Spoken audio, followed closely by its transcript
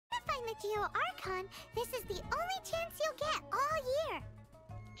find the Geo Archon, this is the only chance you'll get all year.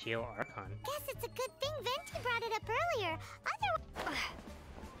 Geo Archon? Guess it's a good thing Venti brought it up earlier. Otherwise...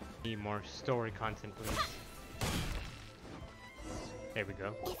 Need more story content, please. There we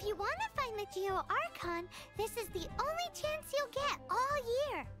go. If you want to find the Geo Archon, this is the only chance you'll get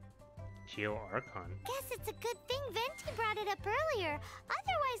all year. Geo Archon? Guess it's a good thing Venti brought it up earlier.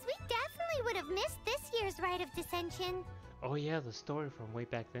 Otherwise, we definitely would have missed this year's Rite of Dissension. Oh yeah, the story from way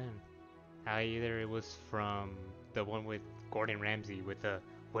back then. Either it was from the one with Gordon Ramsay with the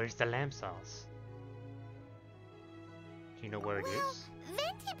 "Where's the lamb sauce?" Do you know where it is?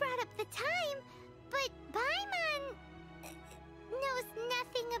 Venti brought up the time, but Paimon knows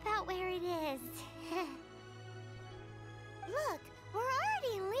nothing about where it is. Look, we're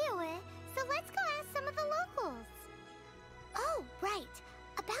already in Liyue, so let's go ask some of the locals. Oh, right.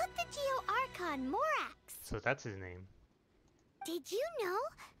 About the Geo Archon Morax. So that's his name. Did you know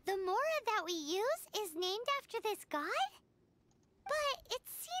the Mora that we use is named after this god? But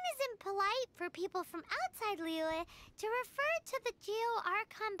it's seen as impolite for people from outside Liyue to refer to the Geo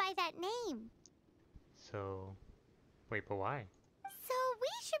Archon by that name. So, wait, but why? So we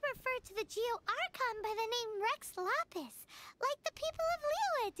should refer to the Geo Archon by the name Rex Lapis, like the people of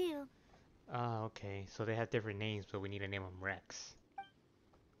Liyue do. Ah, okay. So they have different names, but we need to name them Rex.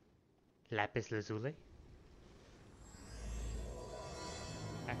 Lapis Lazuli?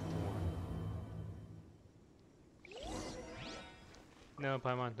 Act 1. No,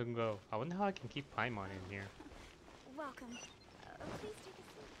 Paimon, don't go. I wonder how I can keep Paimon in here. Welcome. Please take a seat.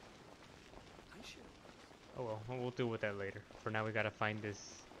 I should. Oh well, we'll deal with that later. For now, we gotta find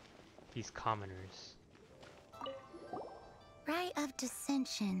these commoners. Rite of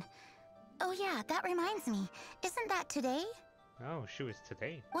Dissension. Oh yeah, that reminds me. Isn't that today? Oh, shoot, it's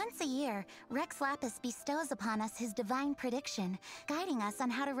today. Once a year, Rex Lapis bestows upon us his divine prediction, guiding us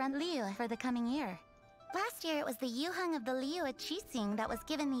on how to run Liyue for the coming year. Last year, it was the Yuheng of the Liyue Qixing that was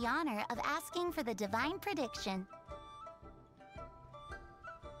given the honor of asking for the divine prediction.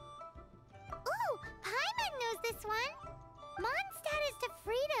 Ooh, Paimon knows this one. Mondstadt is to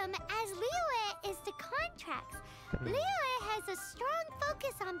freedom as Liyue is to contracts. Liyue has a strong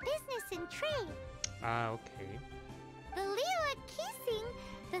focus on business and trade. Ah, okay. The Liyue Qixing,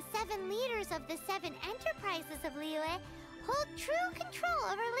 the 7 leaders of the 7 enterprises of Liyue, hold true control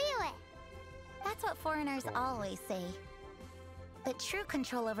over Liyue. That's what foreigners always say. But true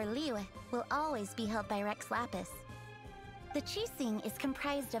control over Liyue will always be held by Rex Lapis. The Qixing is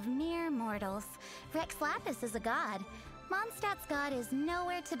comprised of mere mortals. Rex Lapis is a god. Mondstadt's god is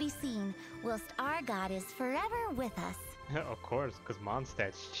nowhere to be seen, whilst our god is forever with us. Of course, because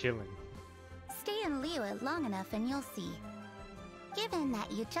Mondstadt's chilling. Stay in Liyue long enough and you'll see. Given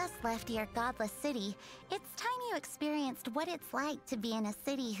that you just left your godless city, it's time you experienced what it's like to be in a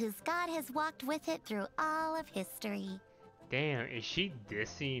city whose god has walked with it through all of history. Damn, is she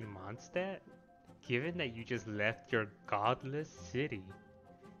dissing Mondstadt? Given that you just left your godless city.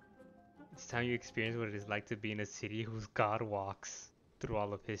 It's time you experience what it is like to be in a city whose god walks through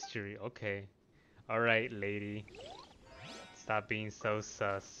all of history. Okay. Alright, lady. Stop being so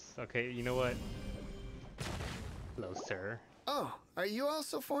sus. Okay, you know what? Hello, sir. Oh, are you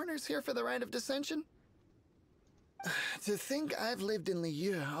also foreigners here for the Rite of Dissension? To think I've lived in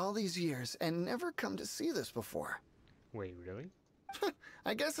Liyue all these years and never come to see this before. Wait, really?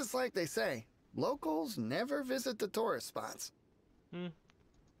 I guess it's like they say, locals never visit the tourist spots.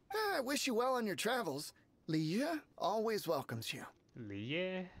 I wish you well on your travels. Liyue always welcomes you.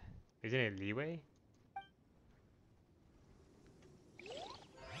 Liyue? Isn't it Liyue?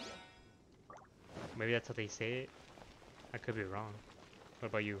 Maybe that's how they say it. I could be wrong. What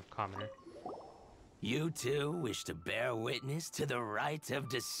about you, commoner? You too wish to bear witness to the Rite of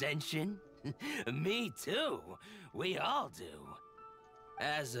Dissension? Me too. We all do.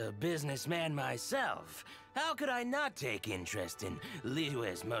 As a businessman myself, how could I not take interest in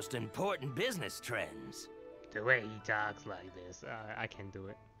Liyue's most important business trends? The way he talks like this, I can't do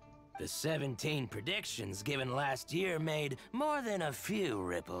it. The 17 predictions given last year made more than a few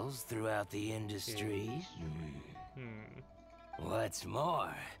ripples throughout the industry. What's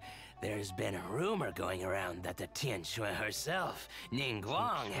more, there's been a rumor going around that the Tianshui herself,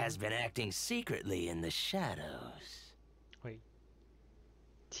 Ningguang, has been acting secretly in the shadows. Wait.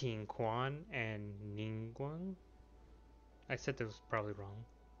 Tianquan and Ningguang? I said that was probably wrong.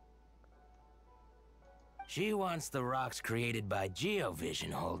 She wants the rocks created by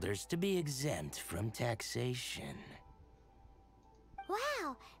Geovision holders to be exempt from taxation.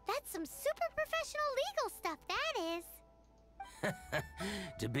 Wow, that's some super professional legal stuff, that is.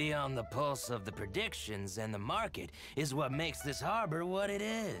 To be on the pulse of the predictions and the market is what makes this harbor what it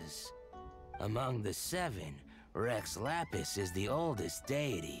is. Among the seven, Rex Lapis is the oldest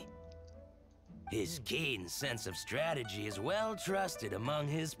deity. His keen sense of strategy is well trusted among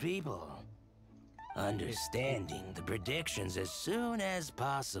his people. Understanding the predictions as soon as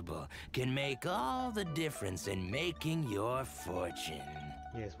possible can make all the difference in making your fortune.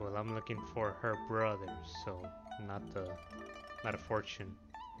 Yes, well, I'm looking for her brother, so not a fortune.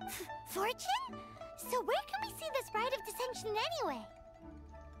 Fortune? So where can we see this rite of dissension anyway?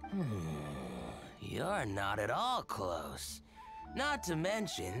 You're not at all close. Not to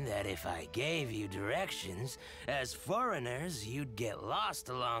mention that if I gave you directions, as foreigners, you'd get lost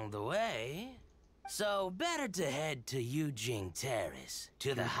along the way. So better to head to Eugene Terrace,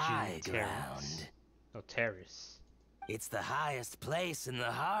 to the high ground. Oh, terrace. It's the highest place in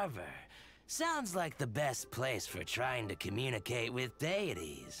the harbor. Sounds like the best place for trying to communicate with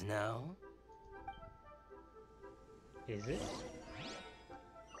deities, no? Is it?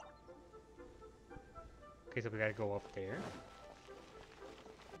 Okay, so we gotta go up there.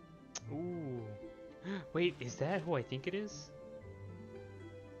 Ooh. Wait, is that who I think it is?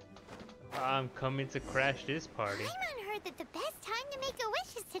 I'm coming to crash this party. Paimon heard that the best time to make a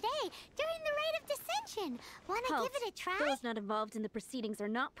wish is today, during the rite of dissension. Wanna give it a try? Those not involved in the proceedings are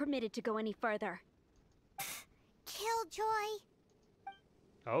not permitted to go any further. Killjoy.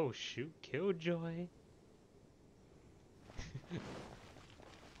 Oh shoot, Killjoy.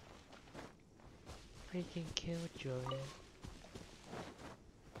 Freaking Killjoy.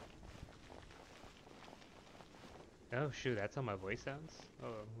 Oh shoot, that's how my voice sounds? Oh,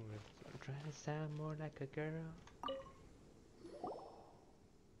 I'm trying to sound more like a girl.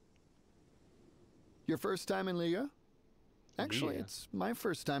 Your first time in Liyue? Actually, Liyue. it's my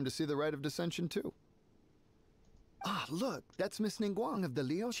first time to see the Rite of Dissension too. Ah, look, that's Miss Ningguang of the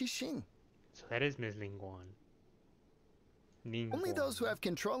Liu Xixing. So that is Ms. Ningguang. Only those who have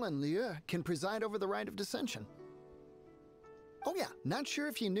control in Liyue can preside over the Rite of Dissension. Oh yeah, not sure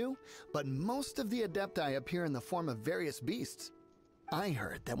if you knew, but most of the Adepti appear in the form of various beasts. I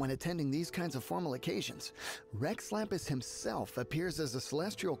heard that when attending these kinds of formal occasions, Rex Lapis himself appears as a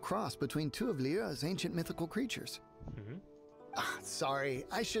celestial cross between two of Liyue's ancient mythical creatures. Ah, sorry,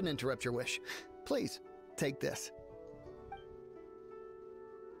 I shouldn't interrupt your wish. Please, take this.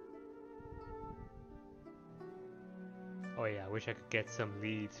 Oh yeah, I wish I could get some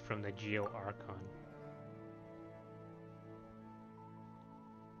leads from the Geo Archon.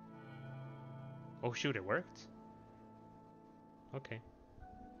 Oh shoot, it worked? Okay.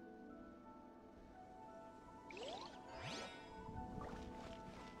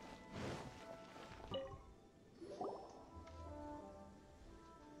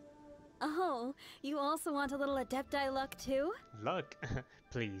 Oh, you also want a little Adepti luck too? Luck?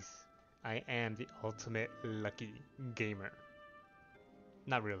 Please. I am the ultimate lucky gamer.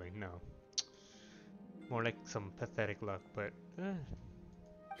 Not really, no. More like some pathetic luck, but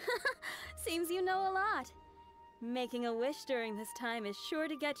Seems you know a lot. Making a wish during this time is sure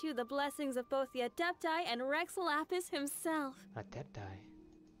to get you the blessings of both the Adepti and Rex Lapis himself. Adepti.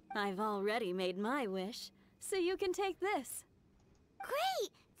 I've already made my wish, so you can take this.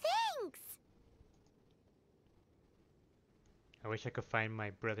 Great! Thanks! I wish I could find my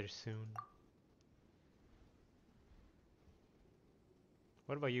brother soon.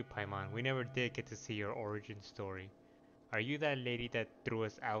 What about you, Paimon? We never did get to see your origin story. Are you that lady that threw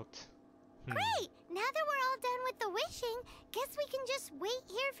us out? Great! Now that we're all done with the wishing, guess we can just wait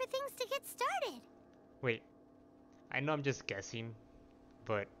here for things to get started. Wait, I know I'm just guessing,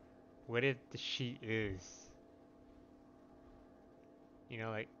 but what if she is? You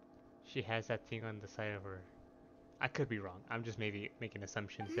know, like, she has that thing on the side of her. I could be wrong. I'm just maybe making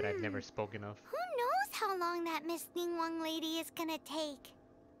assumptions that I've never spoken of. Who knows how long that Miss Ningguang lady is gonna take?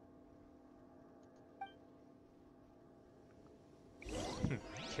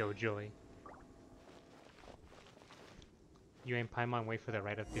 Killjoy. You and Paimon wait for the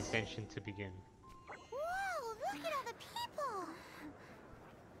rite of dissension to begin. Whoa, look at all the people!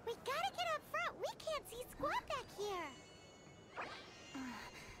 We gotta get up front. We can't see squat back here.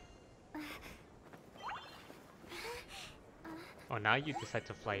 Oh, now you decide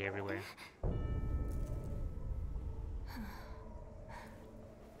to fly everywhere.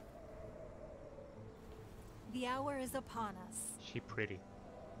 The hour is upon us. She pretty.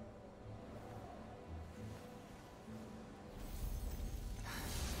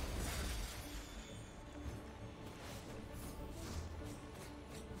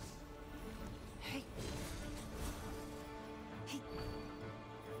 Hey. Hey.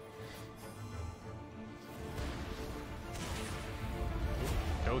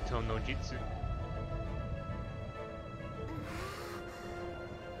 Naruto no Jutsu.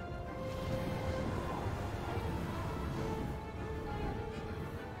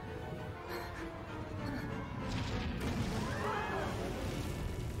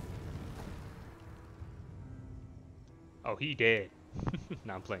 Oh, he dead.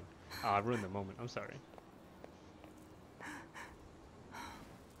 Nah, I'm playing. Oh, I ruined the moment. I'm sorry.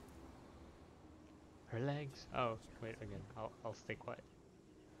 Her legs. Oh, wait again. I'll stay quiet.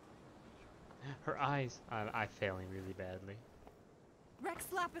 Her eyes. I'm failing really badly. Rex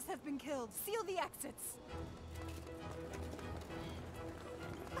Lapis has been killed. Seal the exits.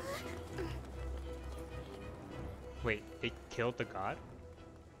 Wait, they killed the god?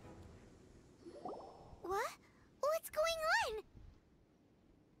 What? What's going on?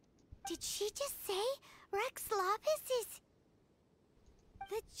 Did she just say Rex Lapis is...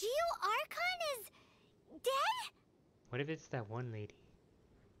 The Geo Archon is... dead? What if it's that one lady?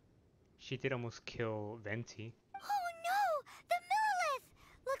 She did almost kill Venti. Oh no! The Millilith!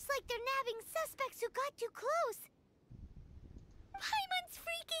 Looks like they're nabbing suspects who got too close. Paimon's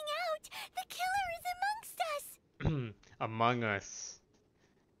freaking out! The killer is amongst us! Among us.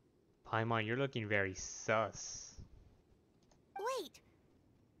 Paimon, you're looking very sus. Wait.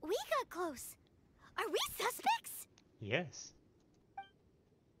 We got close. Are we suspects? Yes.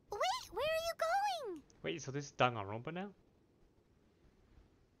 Wait, where are you going? Wait, so this is Danganronpa now?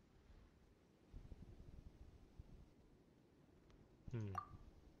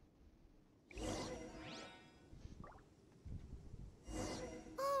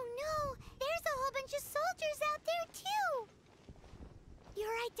 Oh no! There's a whole bunch of soldiers out there too!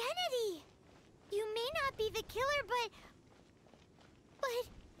 Your identity! You may not be the killer, but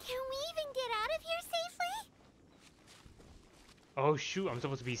can we even get out of here safely? Oh shoot, I'm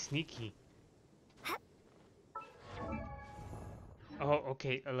supposed to be sneaky. Oh,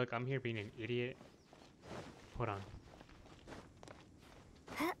 okay, look, I'm here being an idiot. Hold on.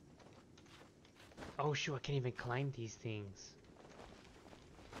 Oh shoot, I can't even climb these things.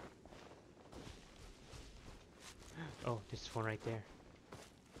 Oh, there's one right there.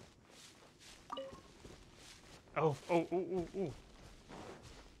 Oh, oh, ooh, ooh, ooh.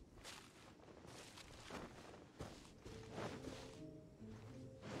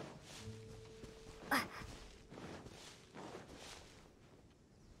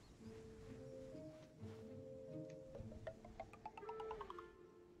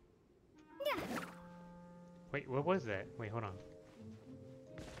 Wait, what was that? Wait, hold on.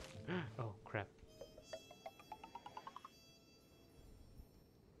 Oh, crap.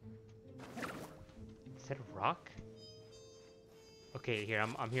 Is that a rock? Okay, here,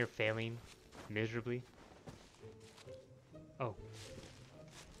 I'm here failing miserably. Oh.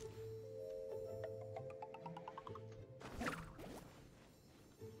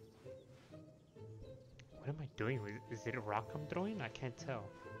 What am I doing? Is it a rock I'm throwing? I can't tell.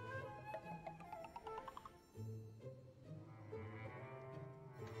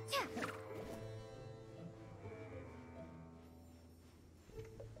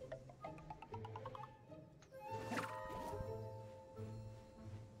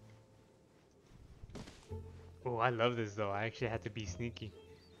 Oh, I love this though. I actually had to be sneaky.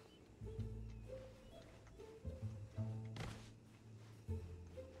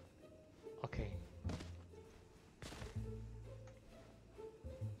 Okay.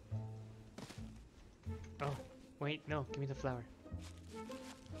 Oh, wait, no, give me the flower.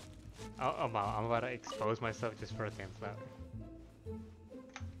 Oh, I'm about to expose myself just for a damn flower.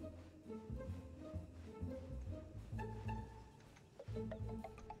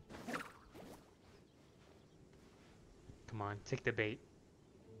 Come on, take the bait.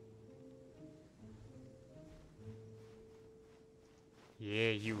 Yeah,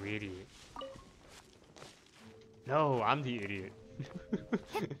 you idiot. No, I'm the idiot.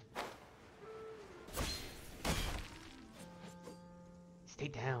 Stay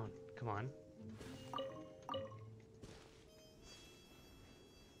down. Come on.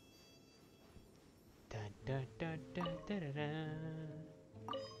 Dun dun dun dun dun dun dun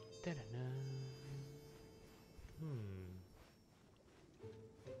dun dun.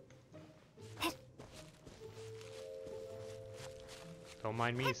 Don't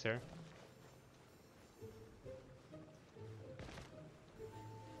mind me, sir.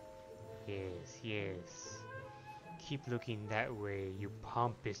 Yes, yes. Keep looking that way, you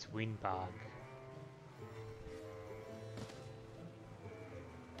pompous windbag.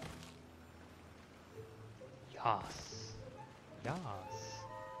 Yas. Yas.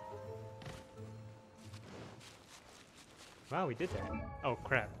 Wow, we did that. Oh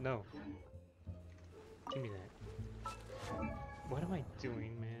crap, no. Give me that. What am I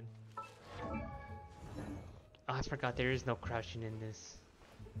doing, man? Oh, I forgot there is no crouching in this.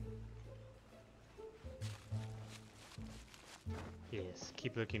 Yes,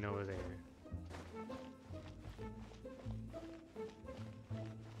 keep looking over there.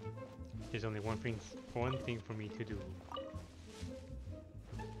 There's only one thing for me to do.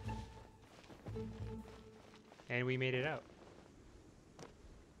 And we made it out.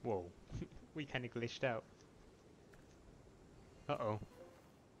 Whoa, we kind of glitched out. Uh-oh.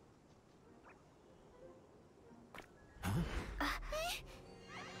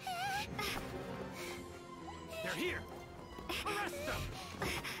 They're here! Arrest them!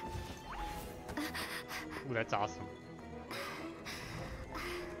 Ooh, that's awesome.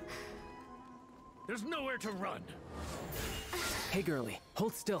 There's nowhere to run! Hey, girlie,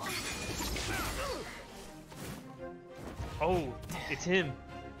 hold still. Oh, it's him.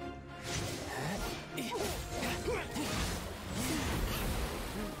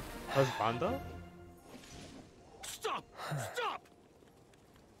 Husbando? Stop! Stop!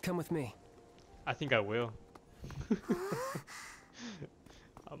 Come with me. I think I will.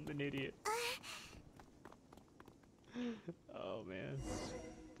 I'm an idiot. Oh man.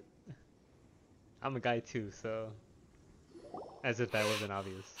 I'm a guy too, so as if that wasn't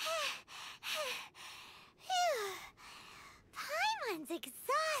obvious. Paimon's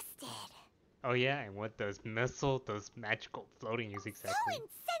exhausted. Oh yeah, and what does those magical floating is exactly? So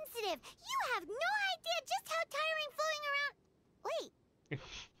insensitive! You have no idea just how tiring floating around. Wait.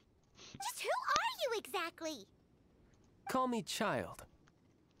 Just who are you exactly? Call me Child.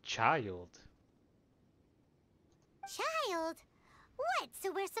 Child? Child? What,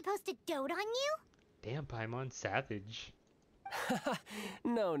 so we're supposed to dote on you? Damn, Paimon, savage.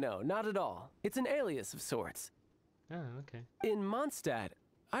 No, not at all. It's an alias of sorts. Oh, okay. In Mondstadt,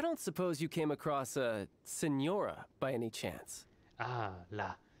 I don't suppose you came across a Senora by any chance. Ah,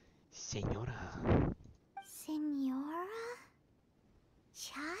 la señora. Senora?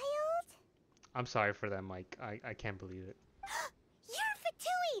 Child? I'm sorry for that, Mike. I can't believe it. You're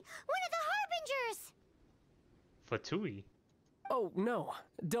Fatui, one of the Harbingers! Fatui? Oh, no.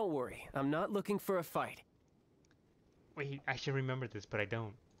 Don't worry. I'm not looking for a fight. Wait, I should remember this, but I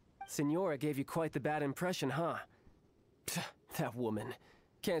don't. Senora gave you quite the bad impression, huh? Pfft, that woman.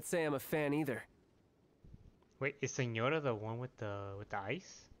 Can't say I'm a fan either. Wait, is Señora the one with the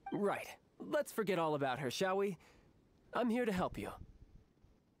ice? Right. Let's forget all about her, shall we? I'm here to help you.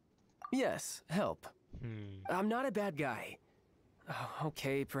 Yes, help. I'm not a bad guy. Oh,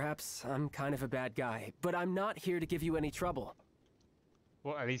 okay, perhaps I'm kind of a bad guy, but I'm not here to give you any trouble.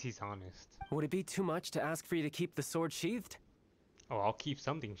 Well, at least he's honest. Would it be too much to ask for you to keep the sword sheathed? Oh, I'll keep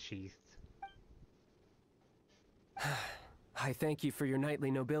something sheathed. I thank you for your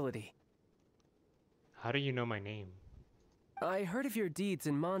knightly nobility. How do you know my name? I heard of your deeds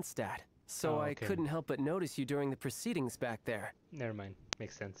in Mondstadt, so Oh, I okay. couldn't help but notice you during the proceedings back there. Never mind.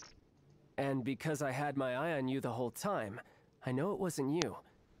 Makes sense. And because I had my eye on you the whole time, I know it wasn't you.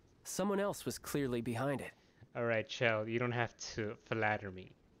 Someone else was clearly behind it. Alright, Chell, you don't have to flatter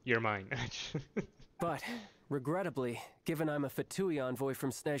me. You're mine. But, regrettably, given I'm a Fatui envoy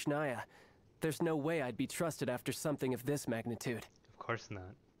from Snezhnaya, there's no way I'd be trusted after something of this magnitude. Of course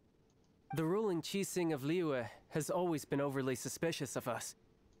not. The ruling Qixing of Liyue has always been overly suspicious of us.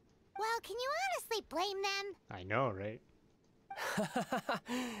 Well, can you honestly blame them? I know, right?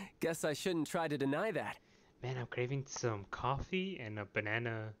 Guess I shouldn't try to deny that. Man, I'm craving some coffee and a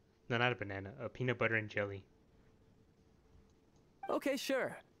banana. No, not a banana. A peanut butter and jelly. Okay,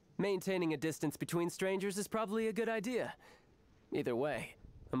 sure. Maintaining a distance between strangers is probably a good idea. Either way,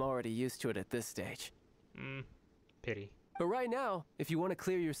 I'm already used to it at this stage. Pity. But right now, if you want to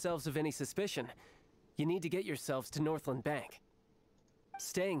clear yourselves of any suspicion, you need to get yourselves to Northland Bank.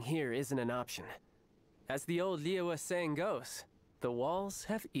 Staying here isn't an option. As the old Liyue saying goes, the walls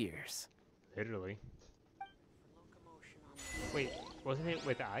have ears. Literally. Wait, wasn't it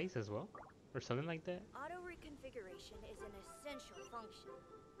with eyes as well? Or something like that? Auto reconfiguration is an essential function.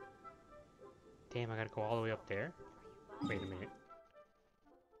 Damn, I gotta go all the way up there? Wait a minute.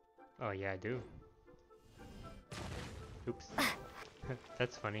 Oh yeah, I do. Oops.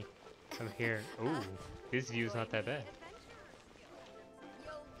 That's funny. I'm here. Ooh, this view's not that bad.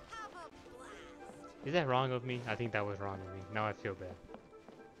 Is that wrong of me? I think that was wrong of me. Now I feel bad.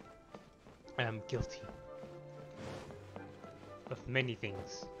 I am guilty of many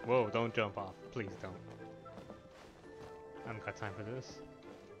things. Whoa, don't jump off. Please don't. I don't got time for this.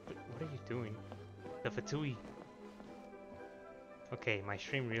 What are you doing? The Fatui. Okay, my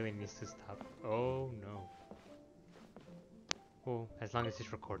stream really needs to stop. Oh no. Well, as long as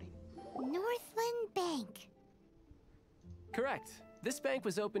it's recording. Northland Bank. Correct. This bank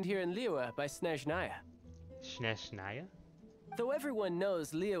was opened here in Liyue by Snezhnaya. Snezhnaya? Though everyone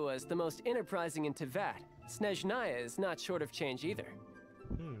knows Liyue is the most enterprising in Teyvat, Snezhnaya is not short of change either.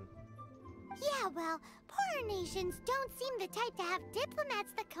 Yeah, well, poorer nations don't seem the type to have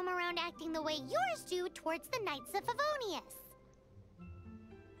diplomats that come around acting the way yours do towards the Knights of Favonius.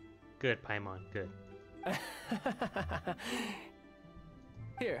 Good, Paimon, good.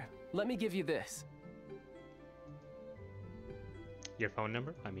 Here, let me give you this. Your phone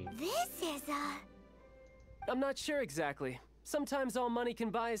number? I mean... This is I'm not sure exactly. Sometimes all money can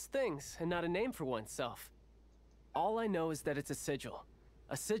buy is things, and not a name for oneself. All I know is that it's a sigil.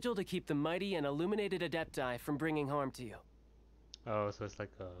 A sigil to keep the mighty and illuminated Adepti from bringing harm to you. Oh, so it's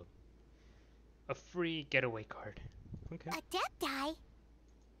like a free getaway card. Okay. Adepti?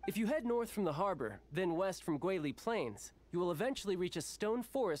 If you head north from the harbor, then west from Guili Plains, you will eventually reach a stone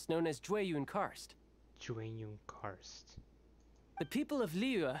forest known as Jueyun Karst. Jueyun Karst. The people of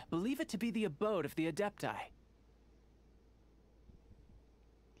Liyue believe it to be the abode of the Adepti.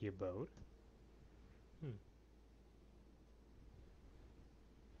 The abode?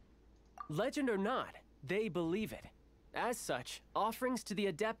 Legend or not, they believe it. As such, offerings to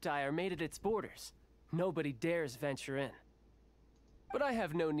the Adepti are made at its borders. Nobody dares venture in. But I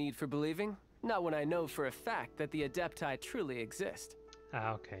have no need for believing, not when I know for a fact that the Adepti truly exist.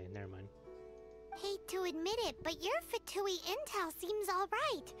 Ah, okay, never mind. Hate to admit it, but your Fatui intel seems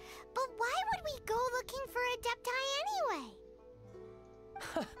alright. But why would we go looking for Adepti anyway?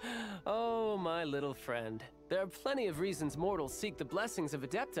 Oh, my little friend. There are plenty of reasons mortals seek the blessings of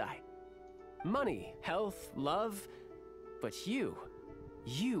Adepti. Money, health, love. But you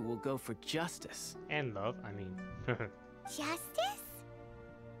will go for justice. And love, I mean. Justice?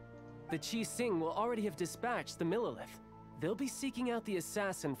 The Qixing will already have dispatched the Millilith. They'll be seeking out the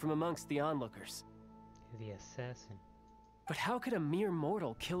assassin from amongst the onlookers. The assassin. But how could a mere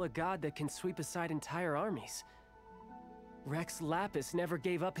mortal kill a god that can sweep aside entire armies? Rex Lapis never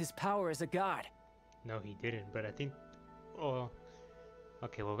gave up his power as a god. No, he didn't, but I think... Oh...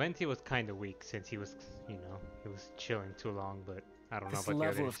 Okay, well, Venti was kind of weak since he was, you know, he was chilling too long, but I don't know about the others.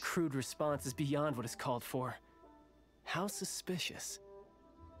 This level of crude response is beyond what is called for. How suspicious.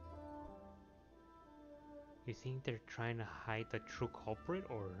 You think they're trying to hide the true culprit,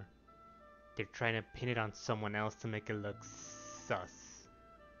 or they're trying to pin it on someone else to make it look sus?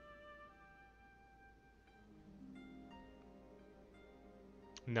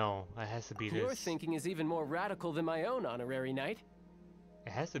 No, it has to be this. Your thinking is even more radical than my own, honorary knight.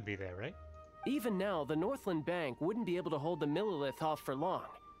 It has to be there, right? Even now, the Northland Bank wouldn't be able to hold the Millilith off for long,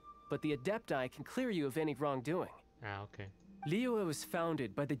 but the Adepti can clear you of any wrongdoing. Ah, okay. Liyue was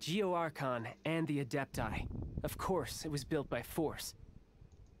founded by the Geo-Archon and the Adepti. Of course, it was built by force.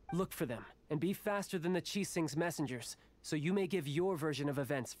 Look for them, and be faster than the Qixing's messengers, so you may give your version of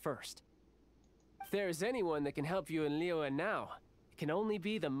events first. If there is anyone that can help you in Liyue now, it can only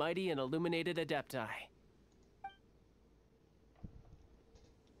be the mighty and illuminated Adepti.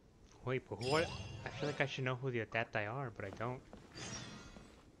 Wait, but what? I feel like I should know who the Adepti are, but I don't.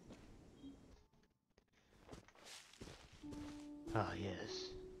 Ah, yes.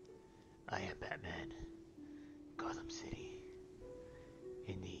 I am Batman. Gotham City.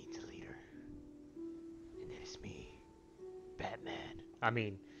 It needs a leader. And it is me. Batman. I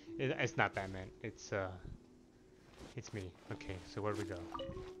mean, it's not Batman. It's me. Okay, so where do we go?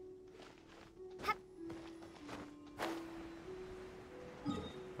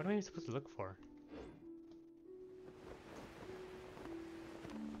 What am I supposed to look for?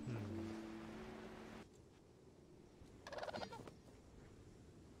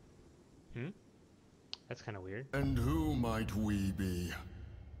 That's kind of weird. And who might we be?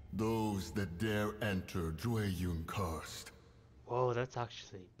 Those that dare enter Jueyun Karst. Whoa, that's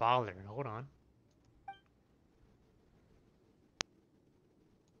actually baller. Hold on.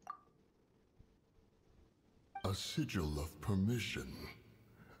 A sigil of permission.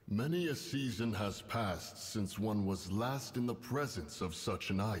 Many a season has passed since one was last in the presence of such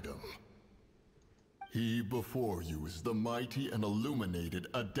an item. He before you is the mighty and illuminated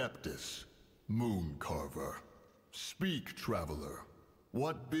Adeptus, Mooncarver. Speak, traveler.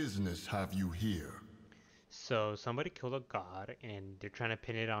 What business have you here? So, somebody killed a god, and they're trying to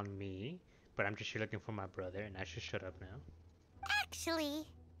pin it on me, but I'm just here looking for my brother, and I should shut up now. Actually...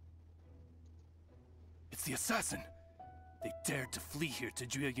 It's the assassin! They dared to flee here to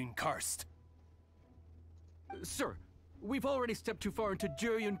Jueyun Karst. Sir, we've already stepped too far into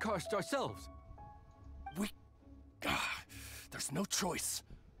Jueyun Karst ourselves. There's no choice.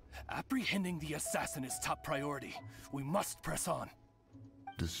 Apprehending the assassin is top priority. We must press on.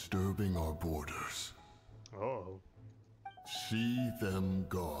 Disturbing our borders. Uh-oh. See them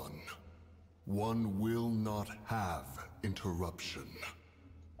gone. One will not have interruption.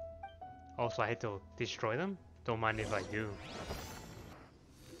 Also, I had to destroy them? Don't mind if I do.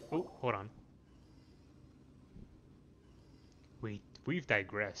 Oh, hold on. Wait, we've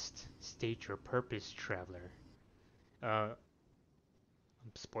digressed. State your purpose, traveler.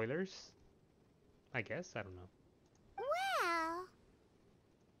 Spoilers? I guess? I don't know. Well...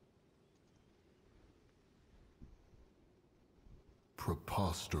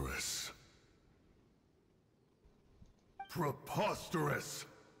 Preposterous. Preposterous!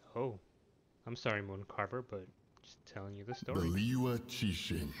 Oh. I'm sorry, Moon Carver, but just telling you the story. The Liyue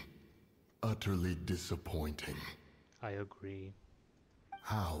Qixing. Utterly disappointing. I agree.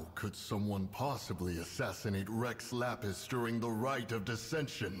 How could someone possibly assassinate Rex Lapis during the Rite of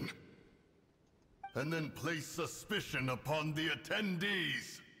Dissension? And then place suspicion upon the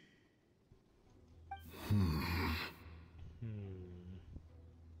attendees?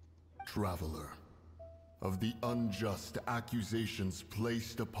 Traveler, of the unjust accusations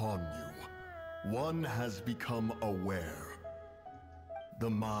placed upon you, one has become aware. The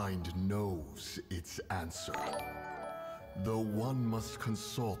mind knows its answer. Though one must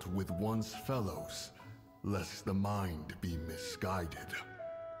consult with one's fellows, lest the mind be misguided.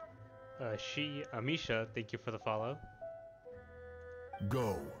 Amisha, thank you for the follow.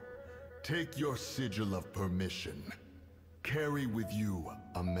 Go. Take your sigil of permission. Carry with you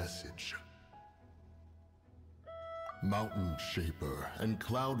a message. Mountain Shaper and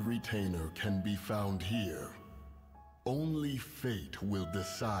Cloud Retainer can be found here. Only fate will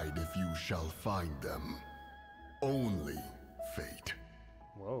decide if you shall find them. Only fate.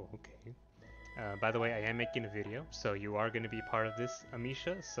 Whoa, okay. By the way, I am making a video, so you are going to be part of this,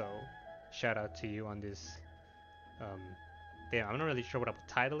 Amisha, so shout out to you on this. I'm not really sure what I would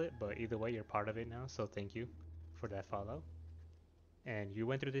title it, but either way, you're part of it now, so thank you for that follow. And you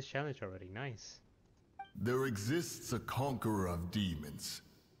went through this challenge already, nice. There exists a conqueror of demons,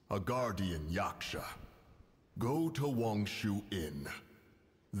 a guardian Yaksha. Go to Wangshu Inn.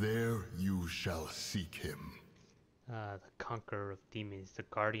 There you shall seek him. The conqueror of demons, the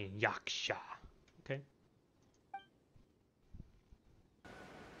guardian Yaksha. Okay.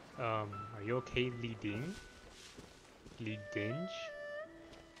 Are you okay, Li Ding? Li Dinge?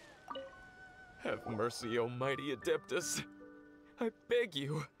 Have mercy, O mighty Adeptus. I beg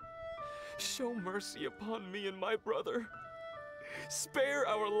you. Show mercy upon me and my brother. Spare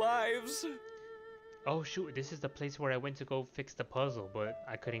our lives. Oh shoot, this is the place where I went to go fix the puzzle, but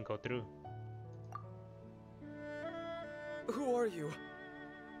I couldn't go through. Who are you?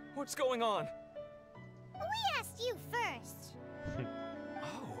 What's going on? We asked you first.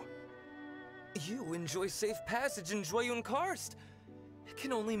 Oh. You enjoy safe passage in Jueyun Karst. It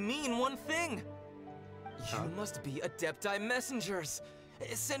can only mean one thing. You must be Adepti messengers,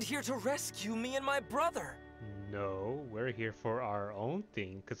 sent here to rescue me and my brother. No, we're here for our own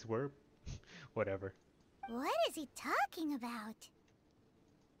thing, because we're... whatever. What is he talking about?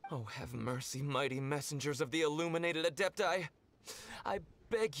 Oh, have mercy, mighty messengers of the illuminated Adepti. I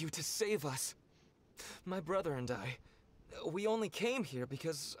beg you to save us. My brother and I, we only came here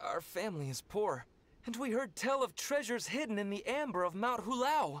because our family is poor, and we heard tell of treasures hidden in the amber of Mount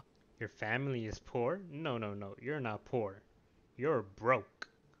Hulao. Your family is poor? No, you're not poor. You're broke.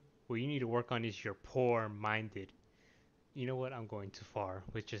 What you need to work on is you're poor-minded. You know what? I'm going too far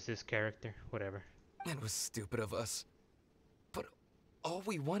with just this character. Whatever. It was stupid of us. But all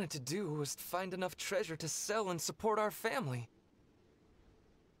we wanted to do was find enough treasure to sell and support our family.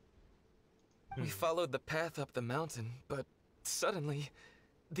 We followed the path up the mountain, but suddenly,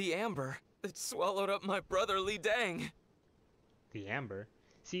 the amber, it swallowed up my brother Li Dang. The amber?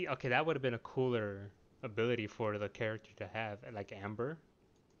 See, okay, that would have been a cooler ability for the character to have, like amber.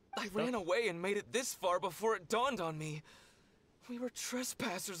 I ran away and made it this far before it dawned on me. We were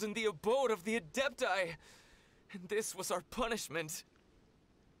trespassers in the abode of the Adepti, and this was our punishment.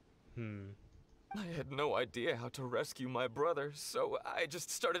 I had no idea how to rescue my brother, so I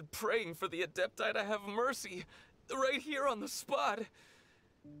just started praying for the Adepti to have mercy, right here on the spot.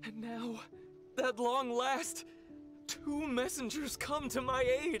 And now, at long last, 2 messengers come to my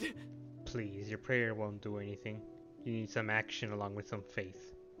aid. Please, your prayer won't do anything. You need some action along with some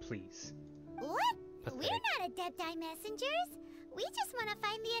faith. Please. What? Pathetic. We're not Adepti messengers. We just want to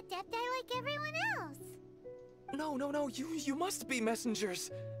find the Adepti like everyone else. No, you must be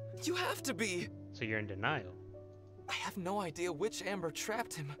messengers. You have to be. So you're in denial. I have no idea which amber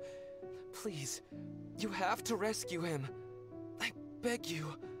trapped him. Please, you have to rescue him. I beg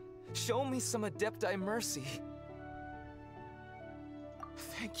you, show me some Adepti mercy.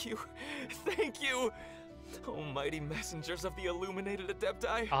 Thank you. Oh, mighty messengers of the illuminated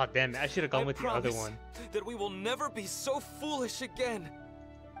Adepti. Oh damn it, I should have gone with the other one. That we will never be so foolish again.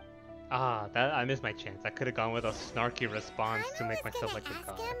 Ah, that I missed my chance. I could have gone with a snarky response to make myself like a god.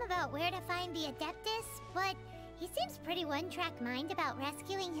 I was gonna ask him about where to find the Adeptus, but he seems pretty one-track mind about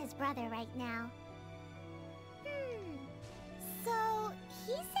rescuing his brother right now. So,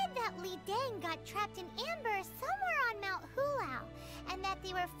 he said that Li Deng got trapped in amber somewhere on Mount Hulao, and that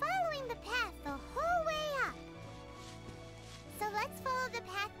they were following the path the whole way up. So let's follow the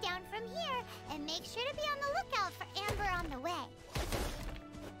path down from here, and make sure to be on the lookout for amber on the way.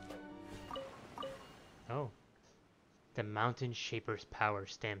 Oh. The Mountain Shaper's power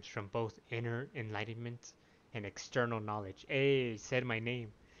stems from both inner enlightenment and external knowledge. Hey, said my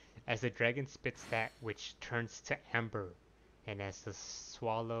name. As the dragon spits that which turns to amber, and as the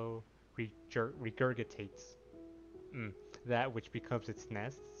swallow regurgitates that which becomes its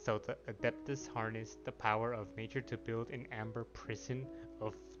nest, so the Adeptus harnessed the power of nature to build an amber prison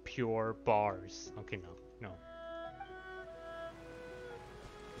of pure bars. Okay, no.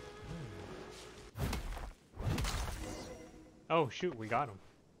 Oh shoot, we got him.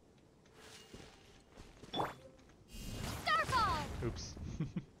 Starfall! Oops.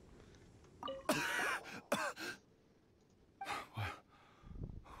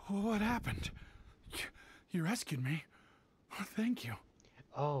 What happened? You rescued me. Thank you.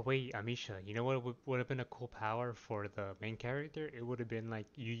 Oh wait, Amisha, you know what would have been a cool power for the main character? It would have been like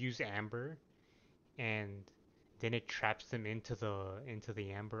you use amber, and then it traps them into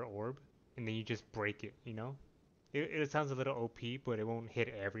the amber orb, and then you just break it. You know, it sounds a little OP, but it won't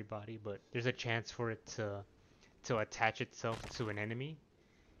hit everybody. But there's a chance for it to attach itself to an enemy,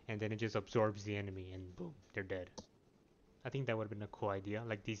 and then it just absorbs the enemy, and boom, they're dead. I think that would have been a cool idea,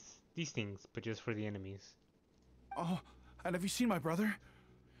 like these things, but just for the enemies. Oh, and have you seen my brother?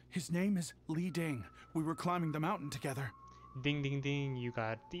 His name is Li Deng. We were climbing the mountain together. Ding ding ding, you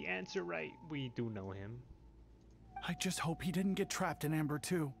got the answer right. We do know him. I just hope he didn't get trapped in amber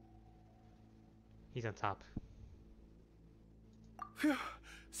too. He's on top. Phew.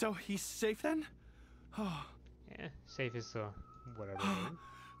 So he's safe then? Oh. Yeah, safe is whatever.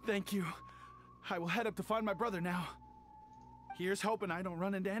 Thank you. I will head up to find my brother now. Here's hoping I don't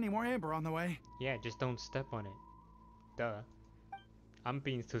run into any more amber on the way. Yeah, just don't step on it. Duh. I'm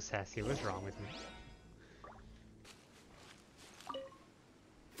being too sassy. What's wrong with me?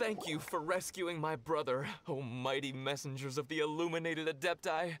 Thank you for rescuing my brother, oh mighty messengers of the illuminated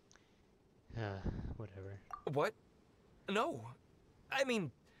Adepti. Whatever. What? No. I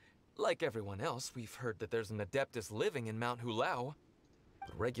mean, like everyone else, we've heard that there's an Adeptus living in Mount Hulao.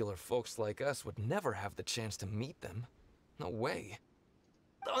 But regular folks like us would never have the chance to meet them. No way.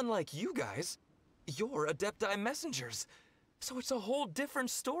 Unlike you guys, you're Adepti messengers, so it's a whole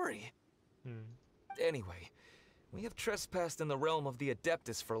different story. Anyway, we have trespassed in the realm of the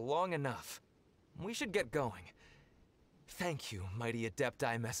Adeptus for long enough. We should get going. Thank you, mighty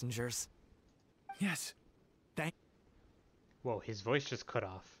Adepti messengers. Yes. Thank. Whoa, his voice just cut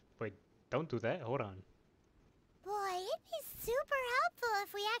off. Wait, don't do that. Hold on. Boy, it'd be super helpful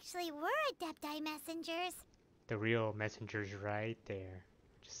if we actually were Adepti messengers. The real messenger's right there.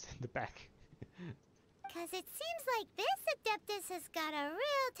 Just in the back. Cause it seems like this Adeptus has got a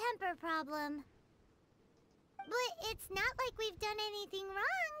real temper problem. But it's not like we've done anything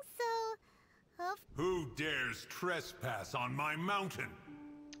wrong, so... Who dares trespass on my mountain?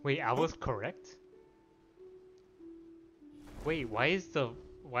 Wait, I was correct? Wait, why is the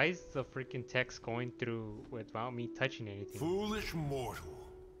freaking text going through without me touching anything? Foolish mortal.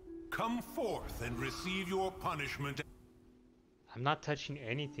 Come forth and receive your punishment. I'm not touching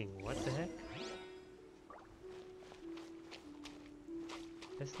anything. What the heck?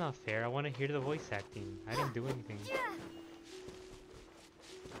 That's not fair. I want to hear the voice acting. I didn't do anything.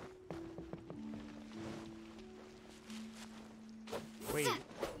 Wait,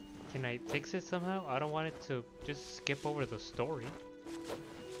 can I fix it somehow? I don't want it to just skip over the story.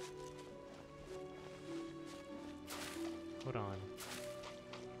 Hold on.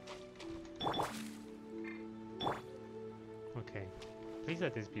 Okay. Please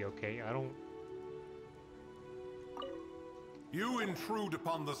let this be okay. I don't... You intrude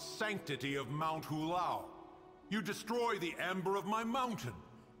upon the sanctity of Mount Hulao. You destroy the amber of my mountain.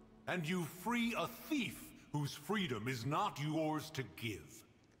 And you free a thief whose freedom is not yours to give.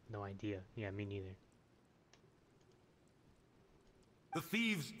 No idea. Yeah, me neither. The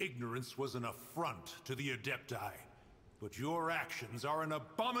thieves' ignorance was an affront to the Adepti. But your actions are an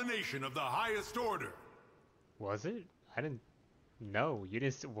abomination of the highest order. Was it? I didn't... No, you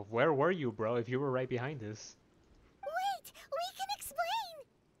didn't... Where were you, bro, if you were right behind us? Wait! We can explain!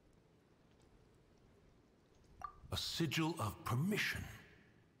 A sigil of permission.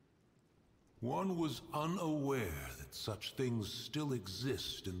 One was unaware that such things still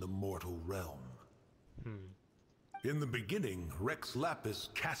exist in the mortal realm. In the beginning, Rex Lapis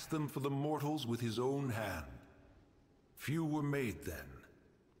cast them for the mortals with his own hand. Few were made then,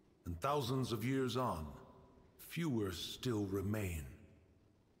 and thousands of years on, fewer still remain.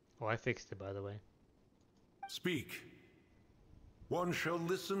 Oh, I fixed it, by the way. Speak. One shall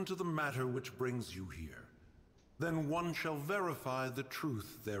listen to the matter which brings you here. Then one shall verify the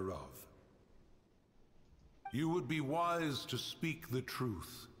truth thereof. You would be wise to speak the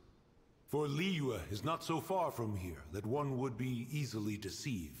truth. For Liyue is not so far from here that one would be easily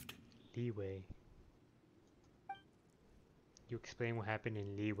deceived. Liyue. You explain what happened in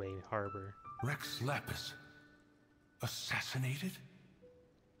Liyue Harbor. Rex Lapis? Assassinated?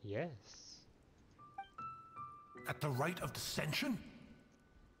 Yes. At the rite of dissension?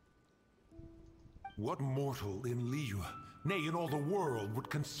 What mortal in Liyue, nay in all the world, would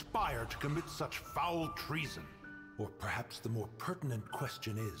conspire to commit such foul treason? Or perhaps the more pertinent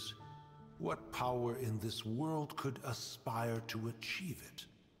question is, what power in this world could aspire to achieve it?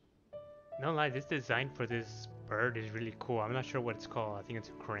 No lie, this design for this bird is really cool. I'm not sure what it's called. I think it's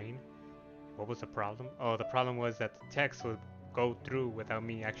a crane. What was the problem? Oh, the problem was that the text would go through without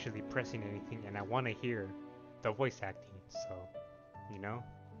me actually pressing anything, and I want to hear the voice acting, so, you know?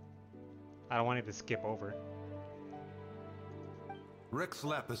 I don't want it to skip over. Rex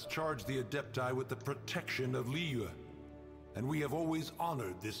Lapis charged the Adepti with the protection of Liyue, and we have always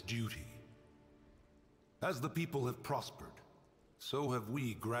honored this duty. As the people have prospered, so have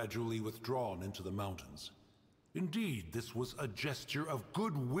we gradually withdrawn into the mountains. Indeed, this was a gesture of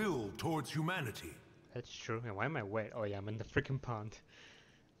goodwill towards humanity. That's true. And why am I wet? Oh yeah, I'm in the freaking pond.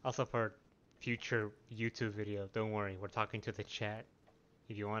 Also for future YouTube video, don't worry, we're talking to the chat.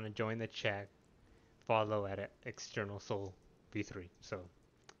 If you want to join the chat, follow at External Soul V3. So,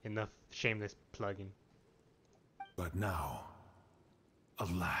 enough shameless plugging. But now,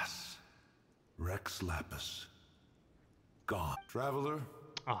 alas, Rex Lapis, gone. Traveler,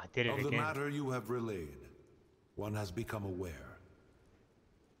 oh, I did it of again. the matter you have relayed, one has become aware.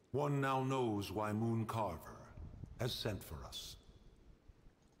 One now knows why Moon Carver has sent for us.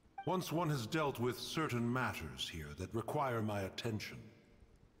 Once one has dealt with certain matters here that require my attention,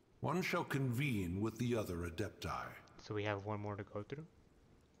 one shall convene with the other Adepti. So we have one more to go through?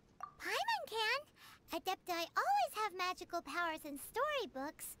 Paimon can! Adepti always have magical powers in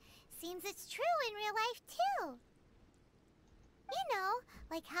storybooks. Seems it's true in real life, too. You know,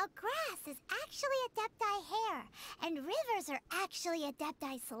 like how grass is actually Adepti hair, and rivers are actually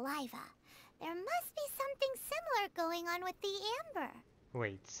Adepti saliva. There must be something similar going on with the amber.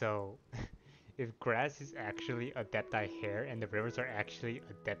 Wait, so if grass is actually Adepti hair and the rivers are actually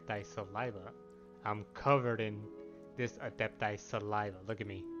Adepti saliva, I'm covered in this Adepti saliva. Look at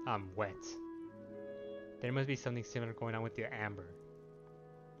me, I'm wet. There must be something similar going on with the amber.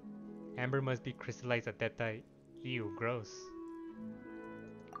 Amber must be crystallized Adepti. Ew, gross.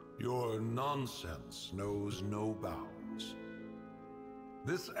 Your nonsense knows no bounds.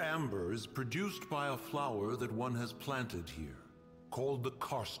 This amber is produced by a flower that one has planted here, called the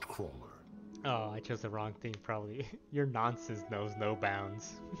karst crawler. Oh, I chose the wrong thing probably. Your nonsense knows no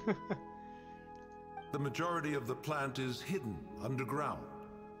bounds. The majority of the plant is hidden underground.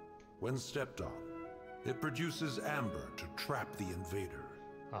 When stepped on, it produces amber to trap the invader.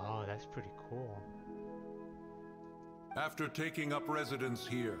 Oh, that's pretty cool. After taking up residence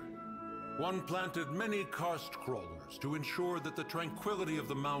here, one planted many karst crawlers to ensure that the tranquility of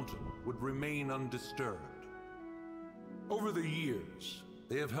the mountain would remain undisturbed. Over the years,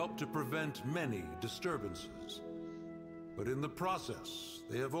 they have helped to prevent many disturbances. But in the process,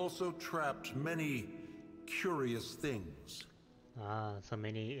 they have also trapped many curious things. Ah, so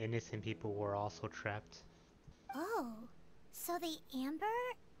many innocent people were also trapped. Oh, so the amber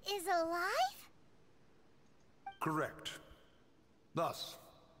is alive? Correct. Thus,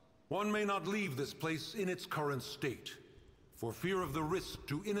 one may not leave this place in its current state, for fear of the risk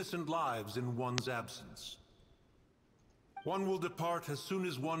to innocent lives in one's absence. One will depart as soon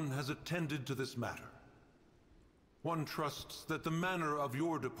as one has attended to this matter. One trusts that the manner of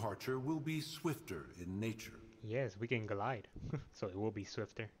your departure will be swifter in nature. Yes, we can glide, so it will be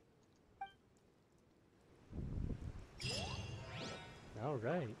swifter.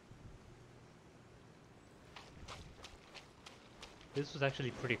 Alright. This was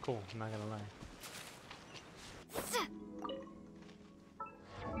actually pretty cool, I'm not gonna lie.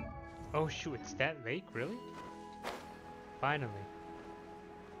 Oh shoot, it's that lake, really? Finally.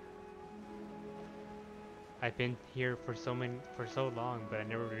 I've been here for so long, but I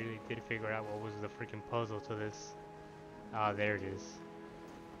never really did figure out what was the freaking puzzle to this. Ah, there it is.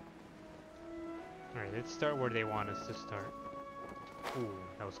 Alright, let's start where they want us to start. Ooh,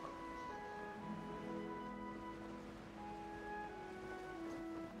 that was cool.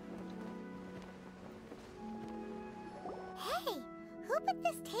 Hey, who put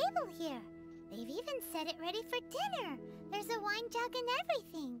this table here? They've even set it ready for dinner. There's a wine jug and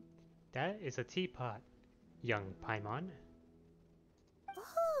everything. That is a teapot, young Paimon.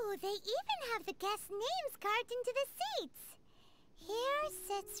 Ooh, they even have the guest names carved into the seats. Here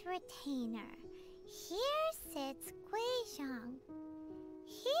sits Retainer. Here sits Guizhong.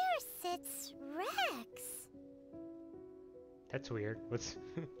 Here sits Rex. That's weird. What's...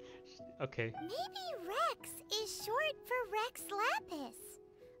 Okay. Maybe Rex is short for Rex Lapis.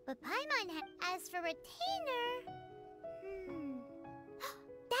 But Paimon as for Retainer...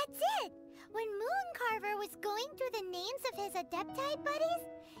 That's it! When Mooncarver was going through the names of his Adepti buddies,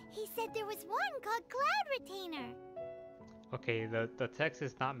 he said there was one called Cloud Retainer. Okay, the text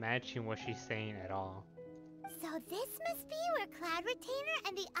is not matching what she's saying at all. So this must be where Cloud Retainer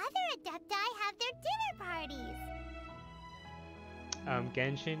and the other Adepti have their dinner parties.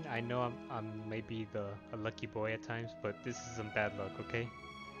 Genshin, I know I'm maybe a lucky boy at times, but this is some bad luck, okay?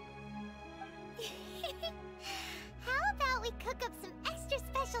 How about we cook up some extra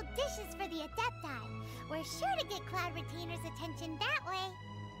special dishes for the Adepti? We're sure to get Cloud Retainer's attention that way.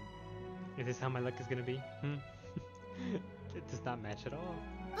 Is this how my luck is gonna be? It does not match at all.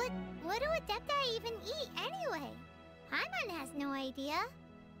 But what do Adepti even eat anyway? Paimon has no idea.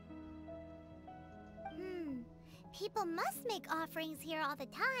 People must make offerings here all the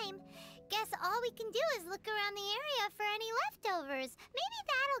time. Guess all we can do is look around the area for any leftovers. Maybe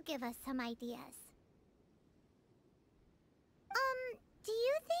that'll give us some ideas. Do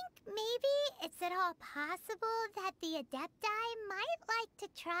you think maybe it's at all possible that the Adepti might like to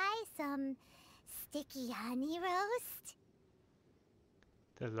try some sticky honey roast?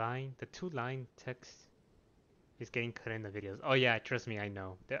 The two-line text is getting cut in the videos. Oh yeah, trust me, I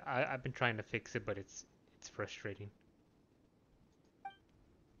know. I've been trying to fix it, but it's frustrating.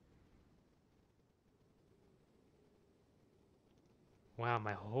 Wow,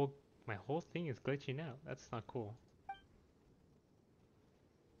 my whole thing is glitching out. That's not cool.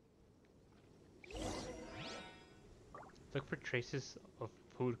 Look for traces of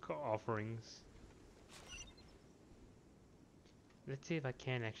food offerings. Let's see if I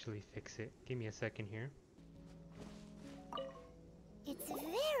can actually fix it. Give me a second here. It's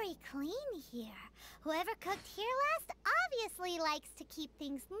very clean here. Whoever cooked here last obviously likes to keep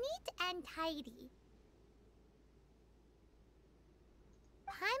things neat and tidy.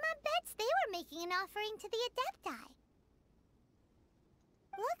 Paimon bets they were making an offering to the Adepti.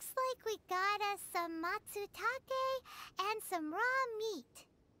 Looks like we got us some matsutake and some raw meat.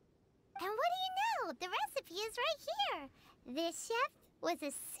 And what do you know? The recipe is right here. This chef was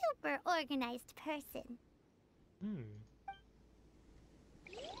a super organized person.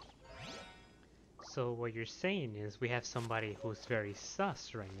 So what you're saying is we have somebody who's very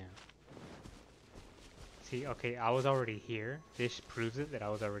sus right now. See, okay, I was already here. This proves it that I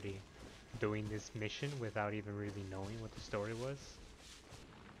was already doing this mission without even really knowing what the story was.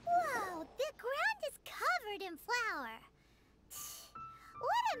 Whoa, the ground is covered in flour.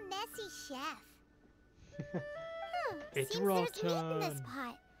 What a messy chef. It's Seems rotten. there's meat in this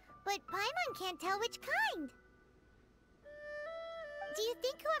pot, but Paimon can't tell which kind. Do you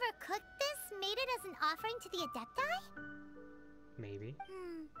think whoever cooked this made it as an offering to the Adepti? Maybe.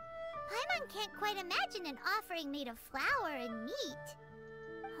 Paimon can't quite imagine an offering made of flour and meat.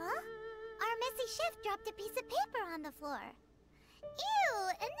 Huh? Our messy chef dropped a piece of paper on the floor. Ew,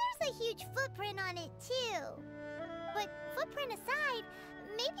 and there's a huge footprint on it too. But footprint aside,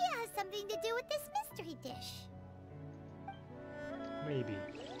 maybe it has something to do with this mystery dish. Maybe.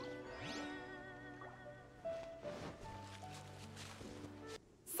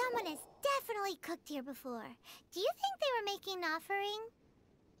 Someone has definitely cooked here before. Do you think they were making an offering?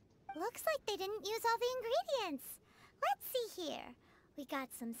 Looks like they didn't use all the ingredients. Let's see here. We got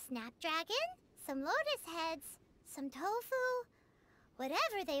some snapdragon, some lotus heads, some tofu.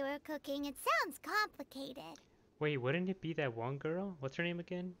 Whatever they were cooking, it sounds complicated. Wait, wouldn't it be that one girl? What's her name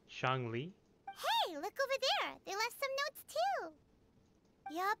again? Shang Li? Hey, look over there. They left some notes too.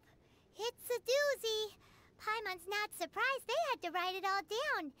 Yup, it's a doozy. Paimon's not surprised they had to write it all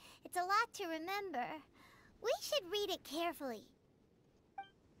down. It's a lot to remember. We should read it carefully.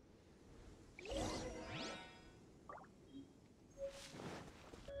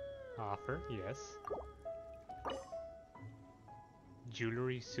 Offer, yes.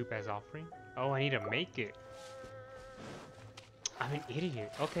 Jewelry soup as offering? Oh, I need to make it. I'm an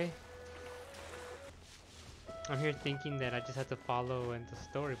idiot. Okay. I'm here thinking that I just have to follow in the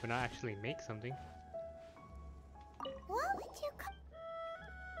story, but not actually make something. What would you call...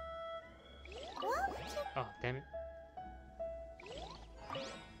 What would you... Oh, damn it.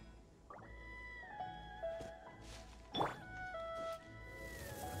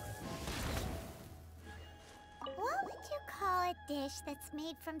 What would you call a dish that's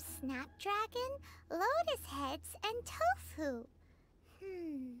made from snapdragon, lotus heads, and tofu?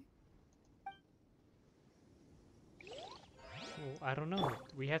 Well, I don't know.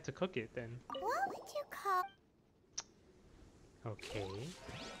 We have to cook it then. What would you call... Okay.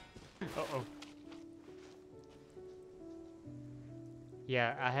 Uh-oh.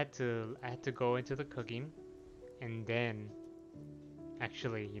 Yeah, I had to go into the cooking and then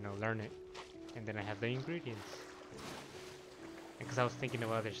actually, you know, learn it. And then I have the ingredients. Because I was thinking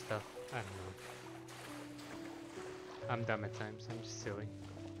of other stuff. I don't know. I'm dumb at times. I'm just silly.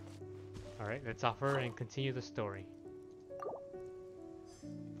 Alright, let's offer and continue the story.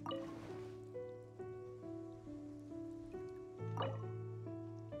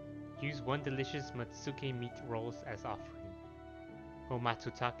 Use 1 delicious Matsuke meat rolls as offering. Oh,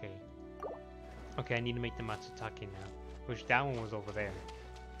 Matsutake. Okay, I need to make the Matsutake now. Which that one was over there.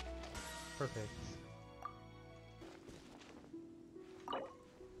 Perfect.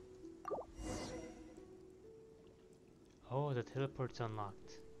 Oh, the teleport's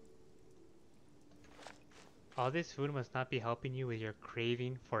unlocked. All this food must not be helping you with your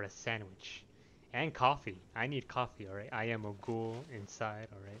craving for a sandwich. And coffee. I need coffee, alright? I am a ghoul inside,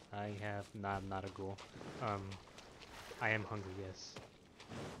 alright? I'm not a ghoul. I am hungry, yes.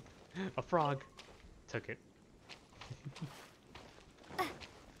 A frog! Took it.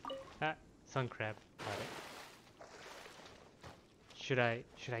 Ah, sun crab. Got it.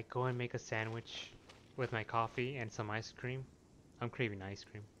 Should I go and make a sandwich with my coffee and some ice cream? I'm craving ice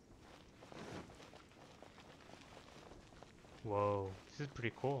cream. Whoa, this is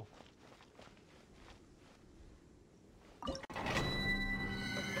pretty cool.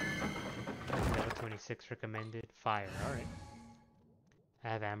 Level 26 recommended. Fire, alright. I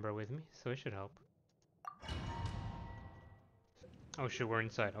have Amber with me, so it should help. Oh shit, we're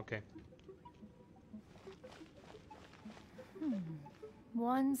inside, okay.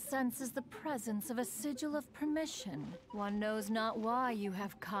 One senses the presence of a sigil of permission. One knows not why you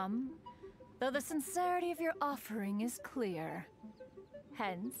have come, though the sincerity of your offering is clear.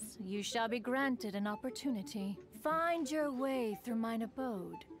 Hence, you shall be granted an opportunity. Find your way through mine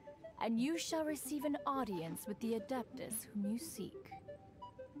abode, and you shall receive an audience with the Adeptus whom you seek.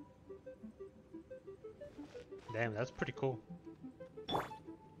 Damn, that's pretty cool.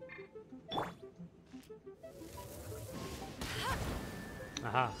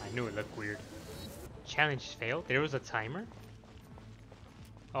 Aha, I knew it looked weird. Challenge failed? There was a timer?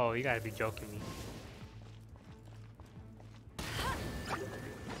 Oh, you gotta be joking me.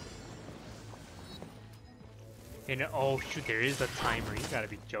 And oh shoot, there is a timer. You gotta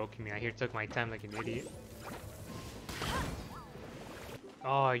be joking me. I here took my time like an idiot.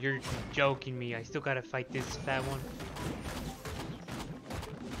 Oh, you're joking me. I still gotta fight this fat one.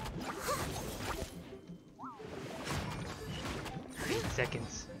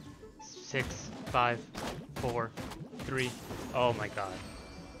 Seconds. 6, 5, 4, 3. Oh my god.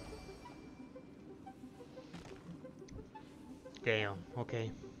 Damn.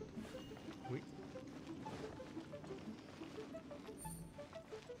 Okay.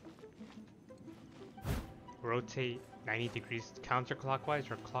 Rotate 90 degrees counterclockwise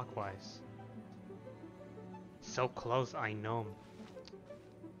or clockwise? So close, I know.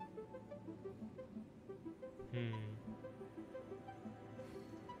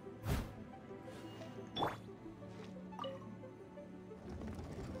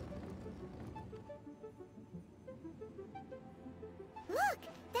 Look!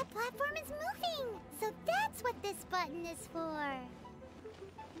 That platform is moving! So that's what this button is for!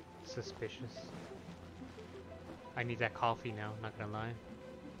 Suspicious. I need that coffee now, not gonna lie.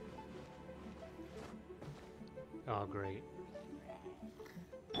 Oh, great.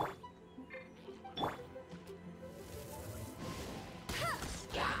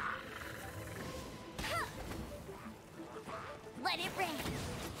 Let it rain!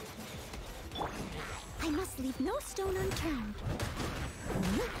 I must leave no stone unturned.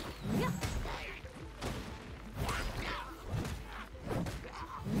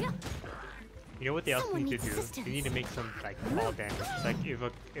 You know what they also need to do? They need to make some like fall damage. Like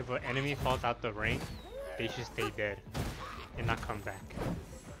if an enemy falls out the ring, they should stay dead and not come back.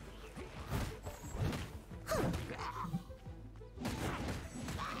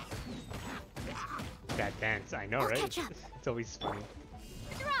 That dance, I know, right? It's always funny.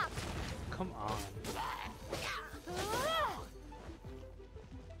 Drop. Come on.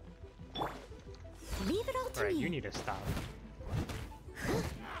 Alright, you need to stop.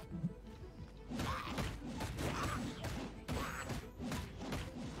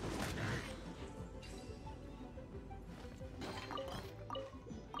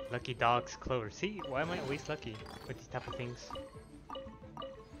 Lucky dogs, Clover. See, why am I always lucky with these type of things?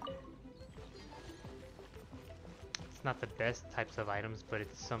 It's not the best types of items, but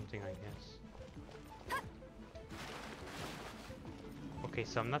it's something, I guess. Okay,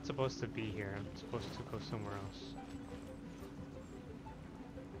 so I'm not supposed to be here. I'm supposed to go somewhere else.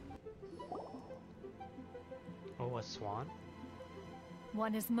 Oh, a swan?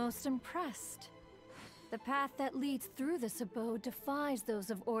 One is most impressed. The path that leads through this abode defies those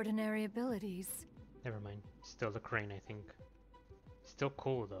of ordinary abilities. Never mind. Still the crane, I think. Still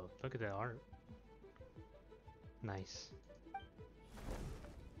cool, though. Look at the art. Nice.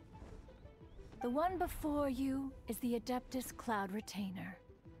 The one before you is the Adeptus Cloud Retainer.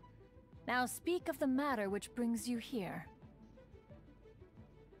 Now speak of the matter which brings you here.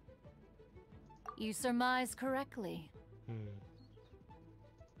 You surmise correctly.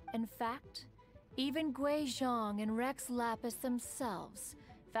 In fact, even Gui Zhang and Rex Lapis themselves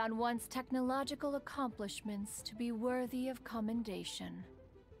found one's technological accomplishments to be worthy of commendation.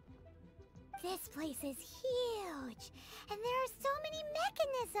 This place is huge, and there are so many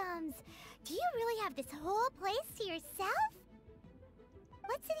mechanisms. Do you really have this whole place to yourself?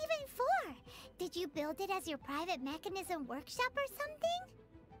 What's it even for? Did you build it as your private mechanism workshop or something?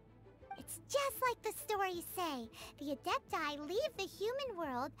 It's just like the stories say. The Adepti leave the human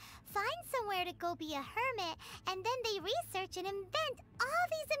world, find somewhere to go be a hermit, and then they research and invent all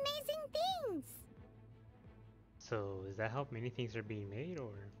these amazing things. So, is that how many things are being made,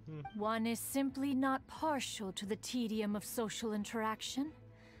 or...? One is simply not partial to the tedium of social interaction,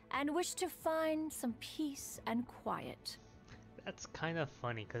 and wish to find some peace and quiet. That's kind of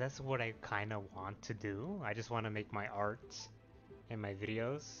funny, because that's what I kind of want to do. I just want to make my art and my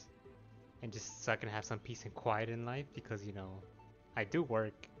videos, and just so I can have some peace and quiet in life, because, you know, I do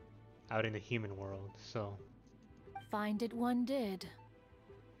work out in the human world, so... Find it one did.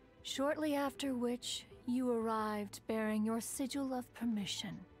 Shortly after which, you arrived bearing your sigil of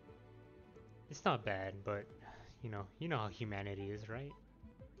permission. It's not bad, but, you know how humanity is, right?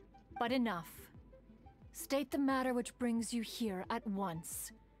 But enough. State the matter which brings you here at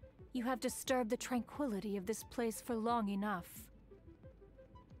once. You have disturbed the tranquility of this place for long enough.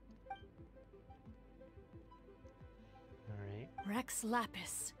 Alright. Rex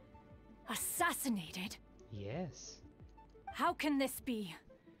Lapis. Assassinated? Yes. How can this be?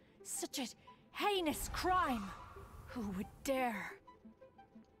 Such a heinous crime! Who would dare?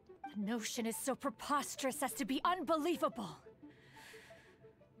 The notion is so preposterous as to be unbelievable.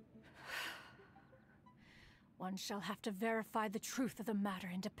 One shall have to verify the truth of the matter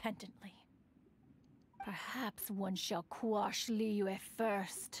independently. Perhaps one shall quash Liyue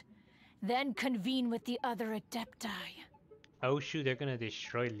first, then convene with the other Adepti. Oh shoot, they're gonna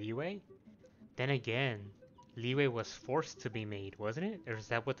destroy Liyue? Then again, Liyue was forced to be made, wasn't it? Or is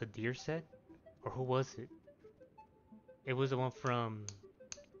that what the deer said? Or who was it? It was the one from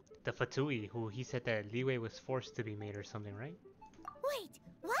the Fatui, who he said that Liyue was forced to be made or something, right? Wait,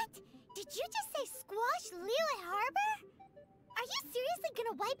 what? Did you just say squash Liyue Harbor? Are you seriously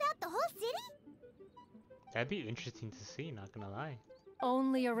gonna wipe out the whole city? That'd be interesting to see, not gonna lie.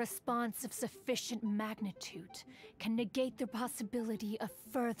 Only a response of sufficient magnitude can negate the possibility of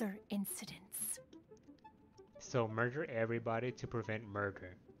further incidents. So murder everybody to prevent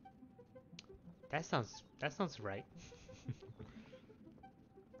murder. That sounds right.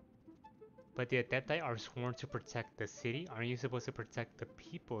 But the Adepti are sworn to protect the city. Aren't you supposed to protect the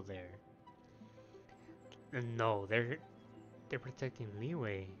people there? No, they're protecting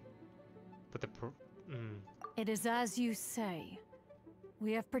Liyue. But It is as you say.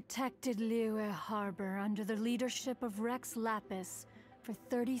 We have protected Liyue Harbor under the leadership of Rex Lapis for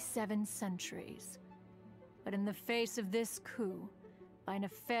 37 centuries. But in the face of this coup, by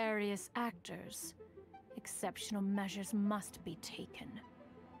nefarious actors, exceptional measures must be taken.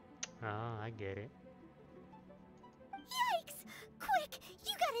 Ah, I get it. Yikes! Quick,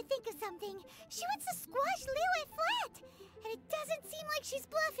 you gotta think of something. She wants to squash Liyue flat, and it doesn't seem like she's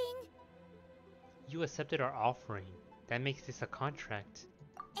bluffing. You accepted our offering. That makes this a contract.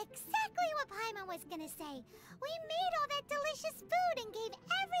 Exactly what Paimon was gonna say. We made all that delicious food and gave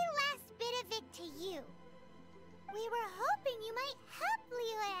every last bit of it to you. We were hoping you might help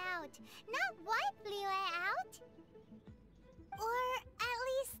Liyue out, not wipe Liyue out. Or at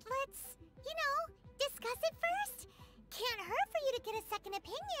least let's, discuss it first. Can't hurt for you to get a second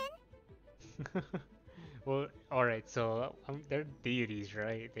opinion. Well, alright, so they're deities,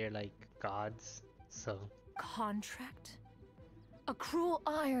 right? They're like gods, so... contract? A cruel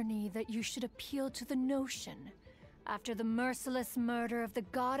irony that you should appeal to the notion after the merciless murder of the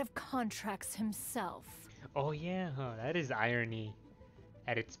god of contracts himself. Oh yeah, huh? That is irony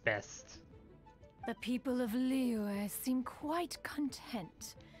at its best. The people of Liyue seem quite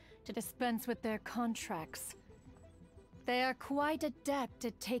content to dispense with their contracts. They are quite adept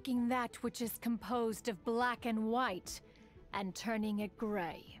at taking that which is composed of black and white and turning it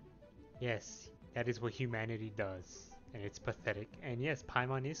gray. Yes, that is what humanity does, and it's pathetic. And yes,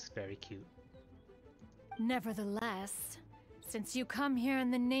 Paimon is very cute. Nevertheless, since you come here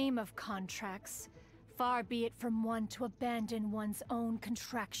in the name of contracts, far be it from one to abandon one's own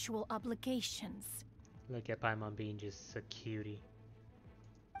contractual obligations. Look at Paimon being just a cutie.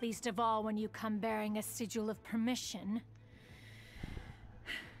 Least of all when you come bearing a sigil of permission.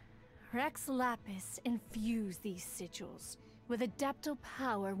 Rex Lapis infused these sigils with adeptal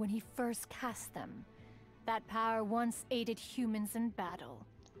power when he first cast them. That power once aided humans in battle.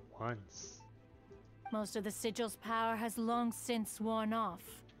 Once. Most of the sigil's power has long since worn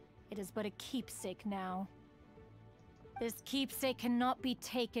off. It is but a keepsake now. This keepsake cannot be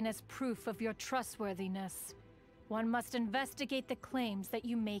taken as proof of your trustworthiness. One must investigate the claims that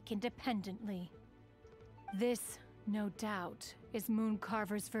you make independently. This, no doubt, is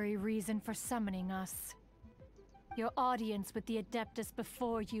Mooncarver's very reason for summoning us. Your audience with the Adeptus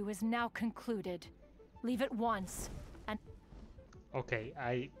before you is now concluded. Leave at once, and... Okay,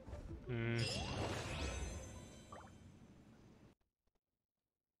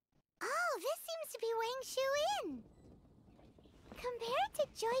 Oh, this seems to be Wang Shu Inn. Compared to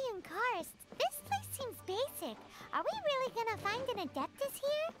Joyun Karst, this place seems basic. Are we really gonna find an Adeptus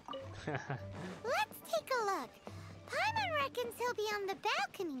here? Let's take a look. Paimon reckons he'll be on the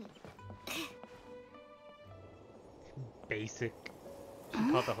balcony. Basic.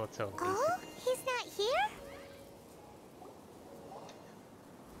 She called the hotel basic. Oh, he's not here?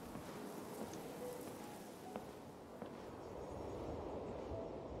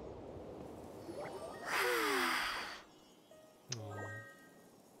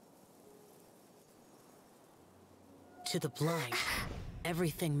 To the blind,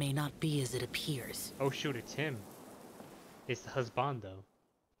 everything may not be as it appears. Oh shoot, it's him. It's the husbando.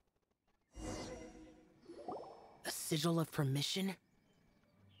 A sigil of permission?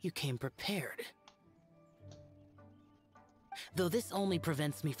 You came prepared. Though this only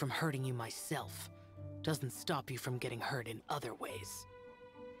prevents me from hurting you myself, doesn't stop you from getting hurt in other ways.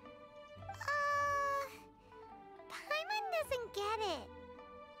 Paimon doesn't get it.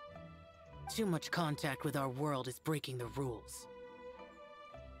 Too much contact with our world is breaking the rules.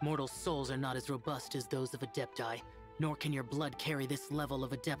 Mortal souls are not as robust as those of Adepti, nor can your blood carry this level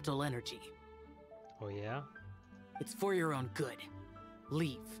of adeptal energy. Oh yeah? It's for your own good.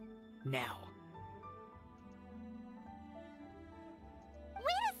 Leave. Now.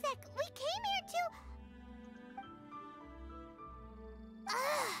 Wait a sec, we came here to...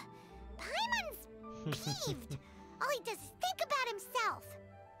 Paimon's peeved. All he does is think about himself.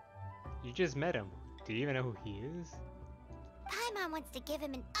 You just met him. Do you even know who he is? Paimon wants to give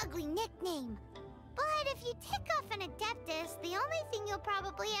him an ugly nickname. But if you tick off an Adeptus, the only thing you'll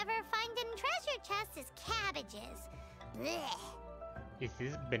probably ever find in treasure chests is cabbages. Blech. Is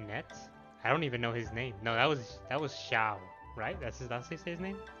this Bennett? I don't even know his name. No, that was Xiao, right? That's his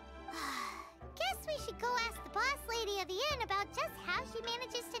name? Guess we should go ask the boss lady of the inn about just how she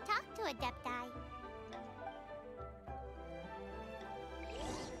manages to talk to Adepti.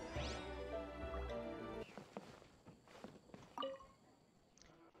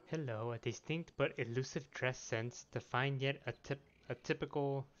 Hello, a distinct but elusive dress sense, defined yet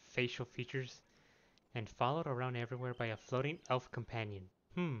atypical facial features, and followed around everywhere by a floating elf companion.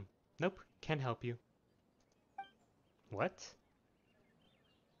 Nope, can't help you. What?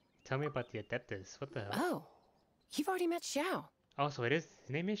 Tell me about the Adeptus, what the hell? Oh, you've already met Xiao. Oh, so his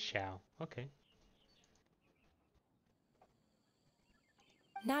name is Xiao, okay.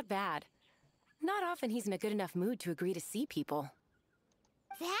 Not bad. Not often he's in a good enough mood to agree to see people.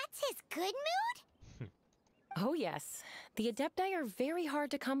 That's his good mood? Oh yes, the Adepti are very hard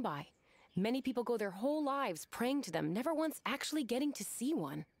to come by. Many people go their whole lives praying to them, never once actually getting to see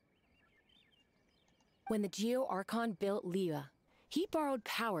one. When the Geo Archon built Liyue, he borrowed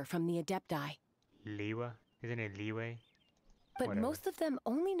power from the Adepti. Liyue? Isn't it Liyue? But Whatever. most of them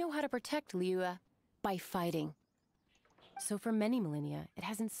only know how to protect Liyue by fighting. So for many millennia, it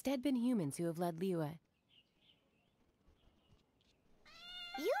has instead been humans who have led Liyue.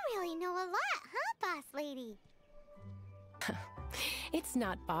 You really know a lot, huh, boss lady? It's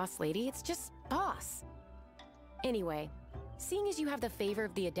not boss lady, it's just boss. Anyway, seeing as you have the favor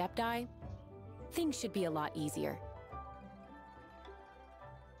of the Adepti, things should be a lot easier.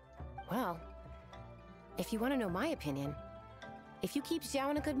 Well, if you want to know my opinion, if you keep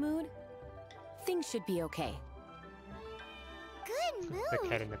Xiao in a good mood, things should be okay. Good mood? The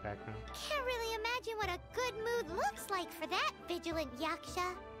cat in the background. Can't really imagine what a good mood looks like for that vigilant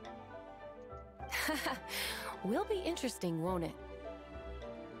Yaksha. Will be interesting, won't it?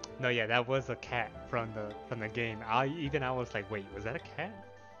 No, yeah, that was a cat from the game. I was like, wait, was that a cat?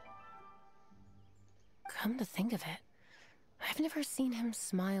 Come to think of it, I've never seen him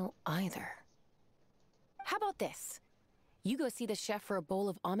smile either. How about this? You go see the chef for a bowl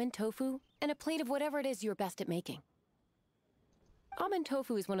of almond tofu and a plate of whatever it is you're best at making. Almond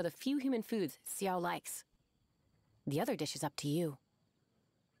tofu is one of the few human foods Xiao likes. The other dish is up to you.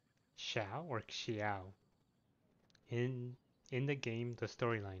 Xiao or Xiao? In the game, the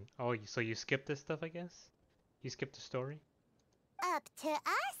storyline. Oh, so you skipped this stuff, I guess? You skipped the story? Up to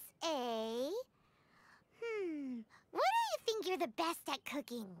us, eh? What do you think you're the best at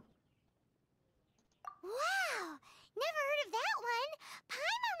cooking? Wow! Never heard of that one!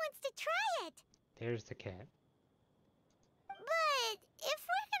 Paimon wants to try it! There's the cat. But if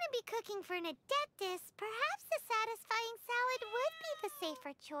we're gonna be cooking for an Adeptus, perhaps the satisfying salad would be the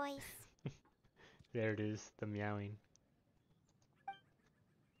safer choice. There it is, the meowing.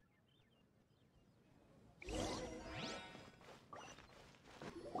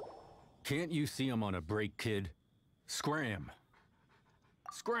 Can't you see I'm on a break, kid? Scram!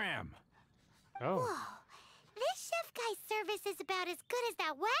 Scram! Oh. Whoa. This chef guy's service is about as good as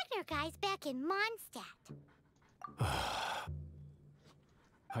that Wagner guy's back in Mondstadt.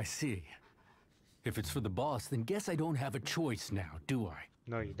 I see. If it's for the boss, then guess I don't have a choice now, do I?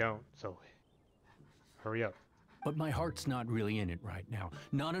 No, you don't, so hurry up. But my heart's not really in it right now.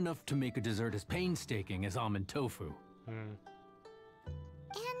 Not enough to make a dessert as painstaking as almond tofu. And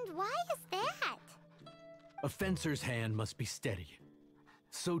why is that? A fencer's hand must be steady.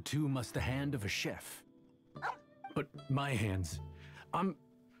 So too must the hand of a chef. But my hands,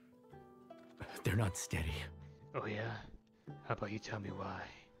 they're not steady. Oh yeah? How about you tell me why?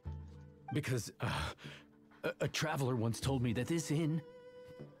 Because, a traveler once told me that this inn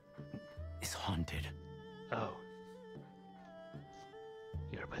is haunted. Oh.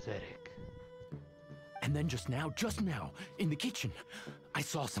 You're pathetic. And then just now, in the kitchen, I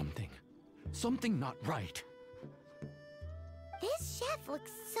saw something. Something not right. This chef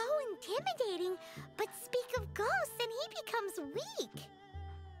looks so intimidating, but speak of ghosts and he becomes weak.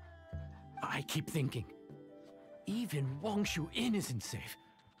 I keep thinking, even Wangshu Inn isn't safe.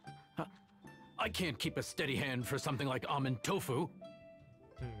 I can't keep a steady hand for something like almond tofu.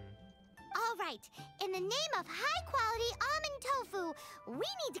 All right, in the name of high-quality almond tofu, we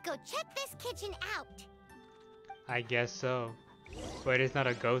need to go check this kitchen out. I guess so. But it's not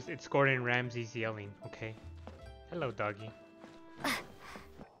a ghost, it's Gordon Ramsay's yelling, okay? Hello, doggy.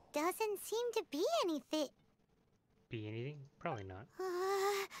 Doesn't seem to be anything. Be anything? Probably not.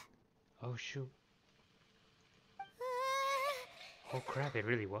 Oh, shoot. Oh, crap, it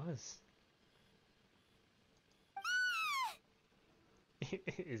really was.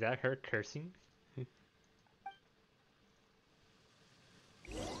 Is that her cursing?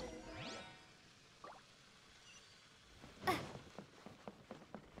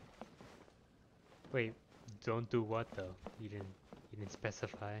 Wait, don't do what though? You didn't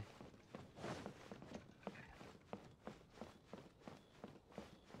specify.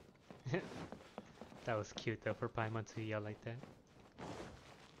 That was cute though for Paimon to yell like that.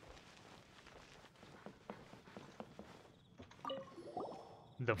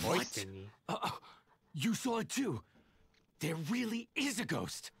 The voice thingy. You saw it too. There really is a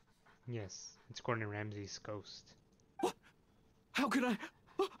ghost. Yes, it's Gordon Ramsay's ghost. What? How could I?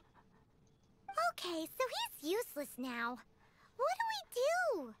 Okay, so he's useless now. What do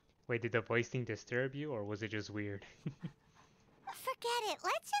we do? Wait, did the voice thing disturb you, or was it just weird? Forget it.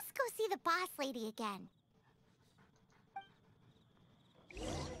 Let's just go see the boss lady again.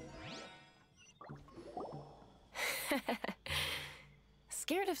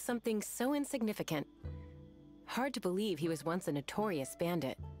 Scared of something so insignificant. Hard to believe he was once a notorious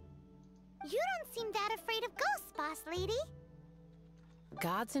bandit. You don't seem that afraid of ghosts, boss lady.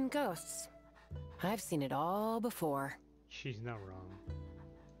 Gods and ghosts. I've seen it all before. She's not wrong.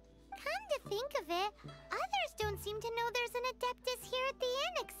 Come to think of it, others don't seem to know there's an Adeptus here at the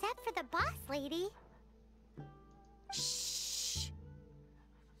inn except for the boss lady. Shh.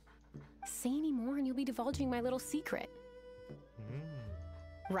 Say any more and you'll be divulging my little secret.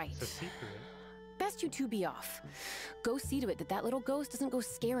 Right. It's a secret. Best you two be off. Go see to it that that little ghost doesn't go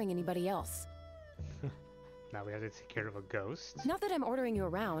scaring anybody else. Now we have to take care of a ghost? Not that I'm ordering you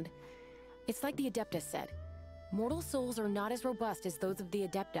around. It's like the Adeptus said. Mortal souls are not as robust as those of the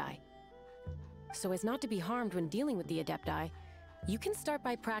Adepti. So as not to be harmed when dealing with the Adepti, you can start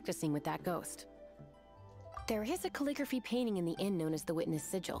by practicing with that ghost. There is a calligraphy painting in the inn known as the Witness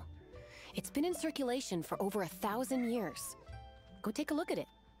Sigil. It's been in circulation for over 1,000 years. Go take a look at it.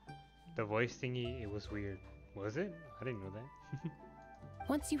 The voice thingy, it was weird. Was it? I didn't know that.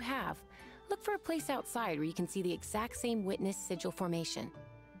 Once you have, look for a place outside where you can see the exact same Witness Sigil formation.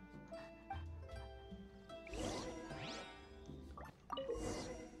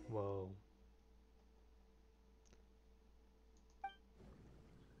 Whoa.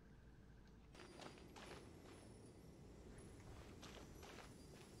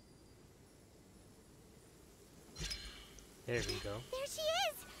 There we go. There she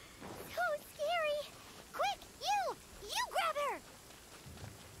is! So scary! Quick, you! You grab her!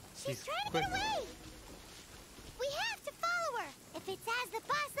 She's trying to get away! We have to follow her! If it's as the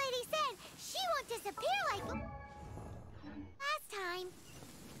boss lady said, she won't disappear like last time.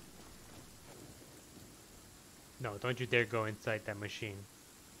 No, don't you dare go inside that machine.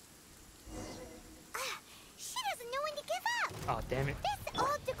 She doesn't know when to give up! Oh, damn it. This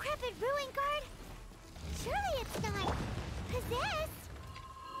old decrepit ruin guard? Surely it's not possessed?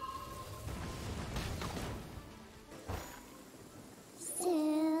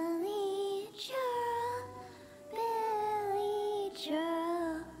 Silly churl, Billy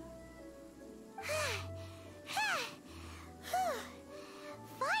churl.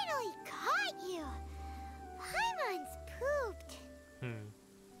 Finally caught you! Paimon's pooped.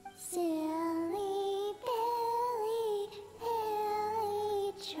 Silly Billy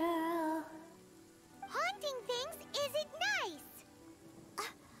churl. Haunting things isn't nice!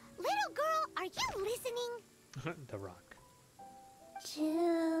 Little girl, are you listening? The Rock.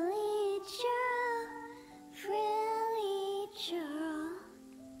 Chilly churl, frilly churl.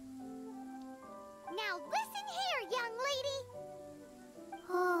 Now listen here, young lady!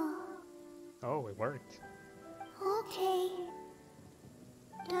 Oh, Oh, it worked. okay.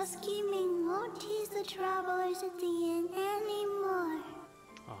 Dusky Ming won't tease the travelers at the inn anymore.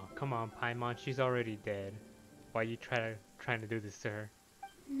 Oh, come on, Paimon. She's already dead. Why you trying to do this to her?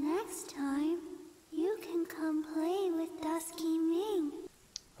 Next time, you can come play with Dusky Ming.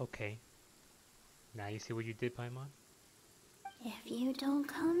 Okay. Now you see what you did, Paimon? If you don't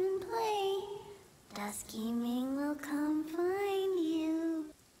come and play, Dusky Ming will come find you.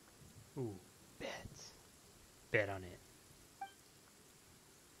 Ooh, bet. Bet on it.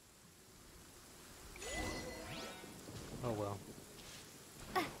 Oh well.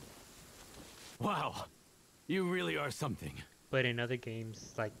 Wow, you really are something. But in other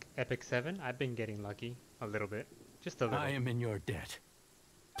games like Epic 7, I've been getting lucky. A little bit. Just a little. I am in your debt.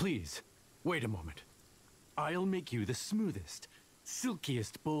 Please, wait a moment. I'll make you the smoothest,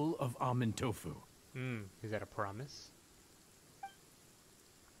 silkiest bowl of almond tofu. Is that a promise?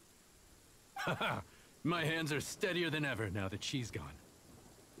 Haha, my hands are steadier than ever now that she's gone.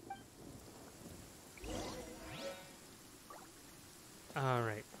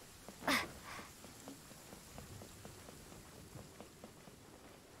 Alright.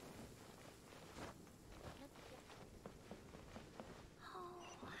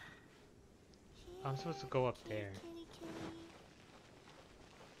 I'm supposed to go up there.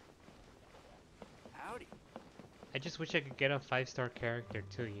 Howdy. I just wish I could get a 5-star character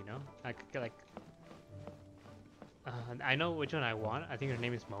too, you know? I could get like... I know which one I want. I think her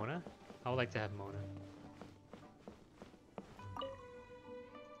name is Mona. I would like to have Mona.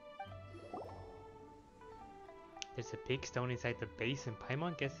 There's a big stone inside the base and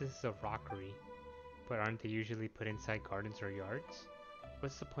Paimon guesses this is a rockery. But aren't they usually put inside gardens or yards?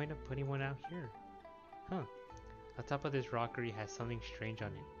 What's the point of putting one out here? Huh. The top of this rockery has something strange on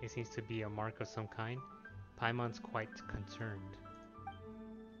it. It seems to be a mark of some kind. Paimon's quite concerned.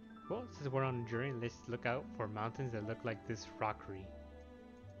 Well, since we're on a journey, let's look out for mountains that look like this rockery.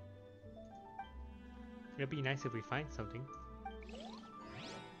 It'd be nice if we find something.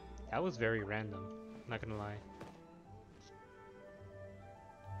 That was very random, not gonna lie.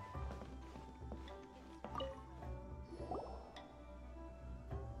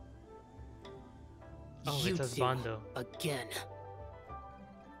 Oh, it's Osvaldo. Again.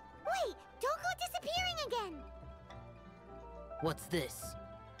 Wait, don't go disappearing again! What's this?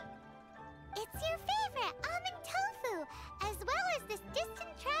 It's your favorite, almond tofu, as well as this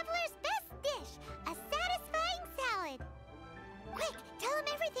distant traveler's best dish, a satisfying salad. Quick, tell him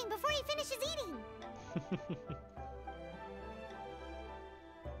everything before he finishes eating.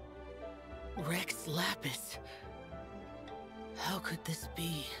 Rex Lapis. How could this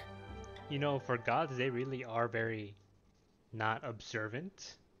be? You know, for gods, they really are very not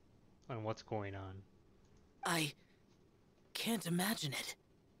observant on what's going on. I can't imagine it.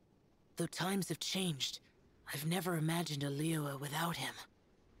 Though times have changed, I've never imagined a Liyue without him.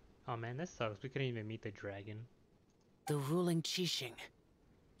 Oh man, that sucks. We couldn't even meet the dragon. The ruling Qixing.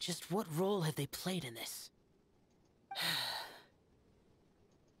 Just what role have they played in this?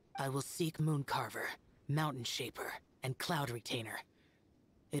 I will seek Mooncarver, Mountain Shaper, and Cloud Retainer.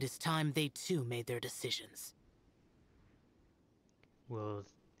 It is time they too made their decisions. Will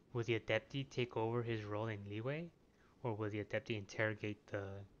the Adepti take over his role in Liyue? Or will the Adepti interrogate the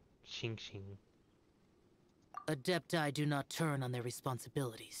Xingxing? Adepti do not turn on their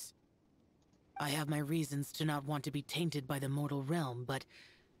responsibilities. I have my reasons to not want to be tainted by the mortal realm, but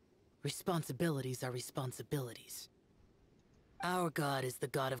responsibilities are responsibilities. Our god is the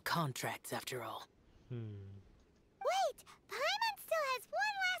god of contracts, after all. Wait! Paimon still has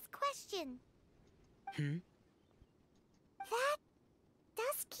one last question. That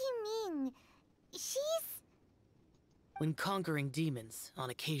Dusky Ming, she's... When conquering demons,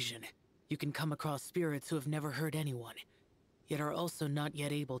 on occasion, you can come across spirits who have never hurt anyone, yet are also not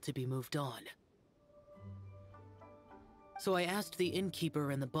yet able to be moved on. So I asked the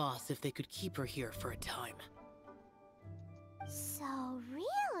innkeeper and the boss if they could keep her here for a time. So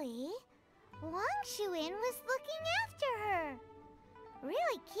really, Wang Shuin was looking after her.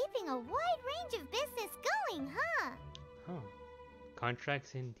 Really keeping a wide range of business going, huh? Huh.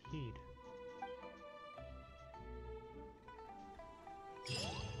 Contracts indeed.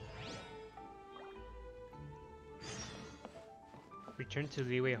 Return to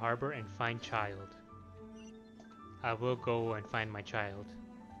Liyue Harbor and find child. I will go and find my child.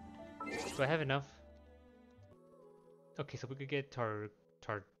 Do I have enough? Okay, so we could get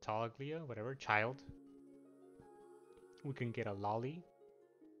Tartaglia, whatever, child. We can get a lolly.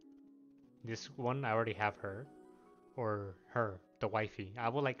 This one, I already have her. Or her, the wifey. I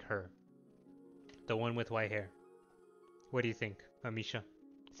will like her. The one with white hair. What do you think, Amisha?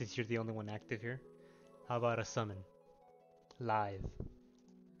 Since you're the only one active here. How about a summon? Live.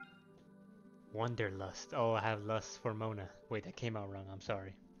 Wanderlust. Oh, I have lust for Mona. Wait, that came out wrong. I'm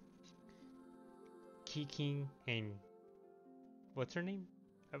sorry. Kiking and... What's her name?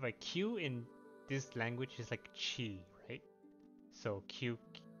 Like Q in this language is like chi, right? So Q...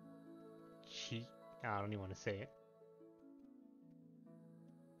 Chi... I don't even want to say it.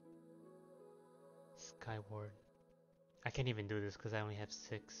 Skyward. I can't even do this because I only have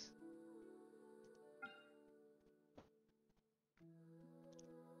 6.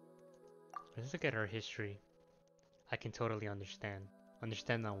 Let's look at her history. I can totally understand.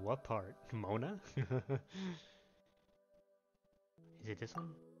 Understand on what part? Mona? Is it this one?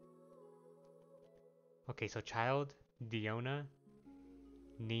 Okay, so child, Diona,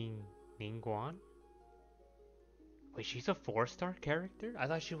 Ningguan? Wait, she's a 4-star character? I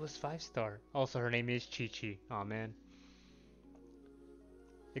thought she was 5-star. Also, her name is Chi-Chi. Aw, man.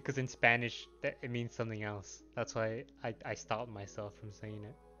 Because in Spanish, it means something else. That's why I stopped myself from saying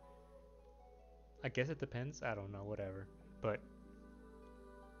it. I guess it depends. I don't know, whatever. But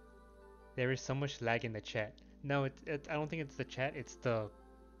there is so much lag in the chat. No, I don't think it's the chat. It's the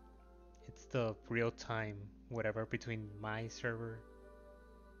real time whatever between my server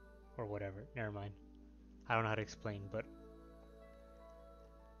or whatever. Never mind. I don't know how to explain, but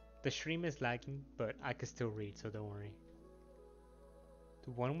the stream is lagging, but I can still read, so don't worry.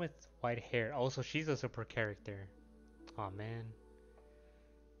 The one with white hair. Also, she's a super character. Aw, man.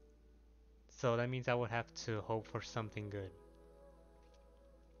 So that means I would have to hope for something good.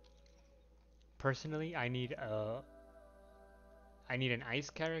 Personally, I need an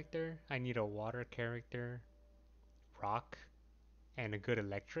ice character, I need a water character, rock, and a good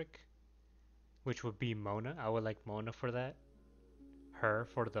electric, which would be Mona. I would like Mona for that. Her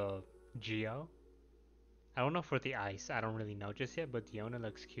for the Geo. I don't know for the ice, I don't really know just yet, but Diona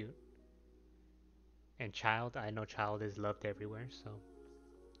looks cute. And Child, I know Child is loved everywhere, so.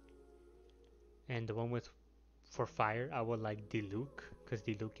 And the one for fire, I would like Diluc, because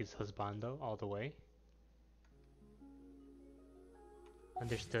Diluc is husbando all the way.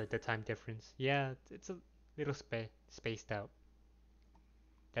 Understood the time difference. Yeah, it's a little spaced out.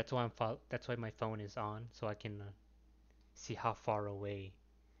 That's why that's why my phone is on, so I can see how far away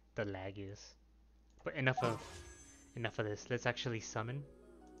the lag is. But enough of this. Let's actually summon.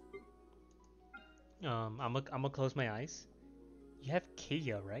 I'm gonna close my eyes. You have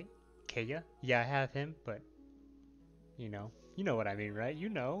Kaya, right? Kaya? Yeah, I have him, but you know what I mean, right? You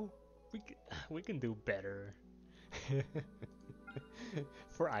know, we can do better.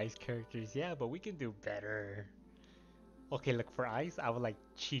 For ice characters, yeah, but we can do better. Okay, look, for ice, I would like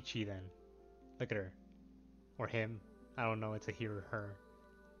Chi-Chi then. Look at her. Or him. I don't know, it's a he or her.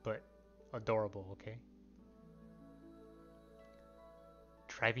 But adorable, okay?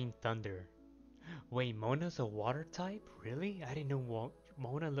 Driving Thunder. Wait, Mona's a water type? Really? I didn't know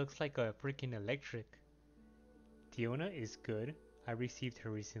Mona looks like a freaking electric. Diona is good. I received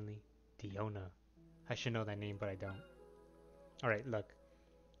her recently. Diona. I should know that name, but I don't. Alright, look.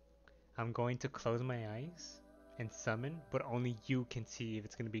 I'm going to close my eyes and summon, but only you can see if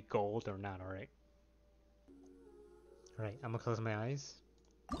it's going to be gold or not, alright? Alright, I'm going to close my eyes.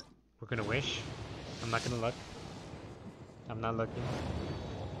 We're going to wish. I'm not going to look. I'm not looking.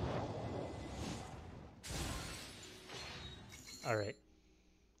 Alright.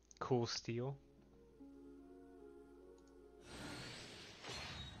 Cool steel.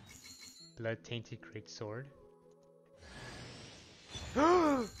 Blood tainted great sword.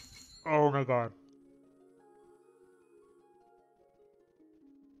 Oh my god.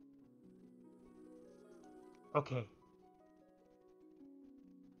 Okay.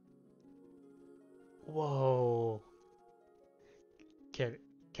 Whoa. Can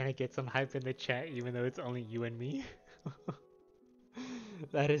I get some hype in the chat even though it's only you and me?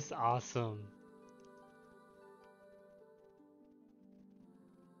 That is awesome.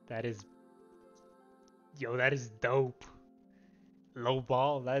 That is... Yo, that is dope. Low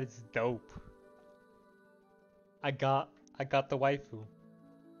ball, that is dope. I got the waifu.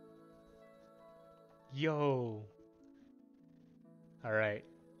 Yo. Alright.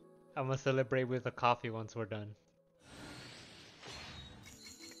 I'm gonna celebrate with a coffee once we're done.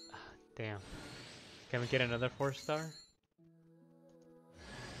 Damn. Can we get another 4-star?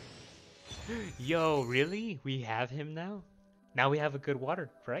 Yo, really? We have him now? Now we have a good water,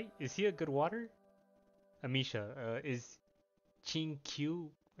 right? Is he a good water? Amisha, is Chin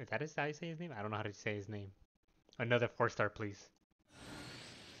Q... Is that how you say his name? I don't know how to say his name. Another 4-star, please.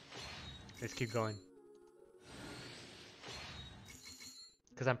 Let's keep going.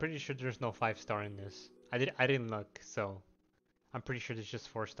 Because I'm pretty sure there's no 5-star in this. I didn't look, so... I'm pretty sure there's just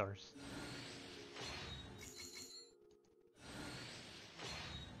 4 stars.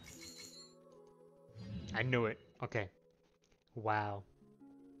 I knew it. Okay. Wow.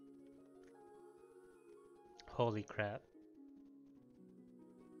 Holy crap.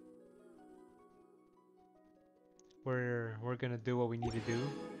 We're gonna do what we need to do.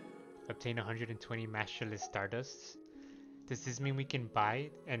 Obtain 120 Masterless Stardusts. Does this mean we can buy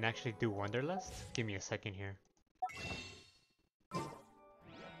and actually do Wanderlust? Give me a second here.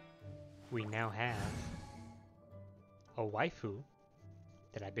 We now have a waifu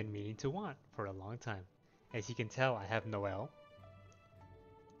that I've been meaning to want for a long time. As you can tell, I have Noelle.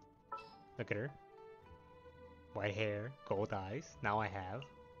 Look at her. White hair, gold eyes. Now I have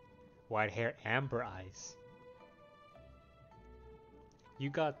white hair, amber eyes. You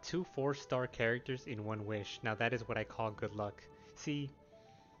got 2 4-star characters in one wish. Now that is what I call good luck. See,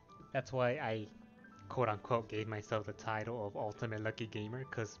 that's why I quote-unquote gave myself the title of Ultimate Lucky Gamer,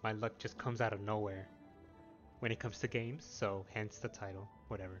 because my luck just comes out of nowhere when it comes to games, so hence the title.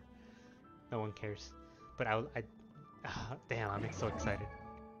 Whatever. No one cares. But damn, I'm so excited.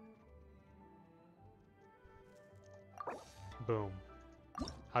 Boom.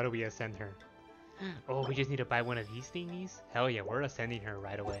 How do we ascend her? Oh, we just need to buy one of these thingies? Hell yeah, we're ascending her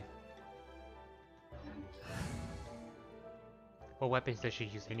right away. What weapons does she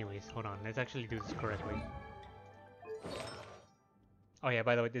use anyways? Hold on, let's actually do this correctly. Oh yeah,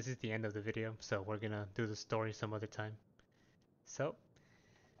 by the way, this is the end of the video, so we're gonna do the story some other time. So,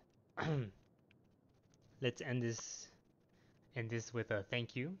 let's end this with a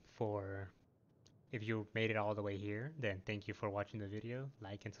thank you for... If you made it all the way here, then thank you for watching the video.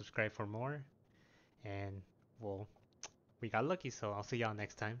 Like and subscribe for more. And, well, we got lucky, so I'll see y'all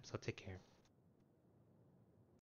next time. So take care.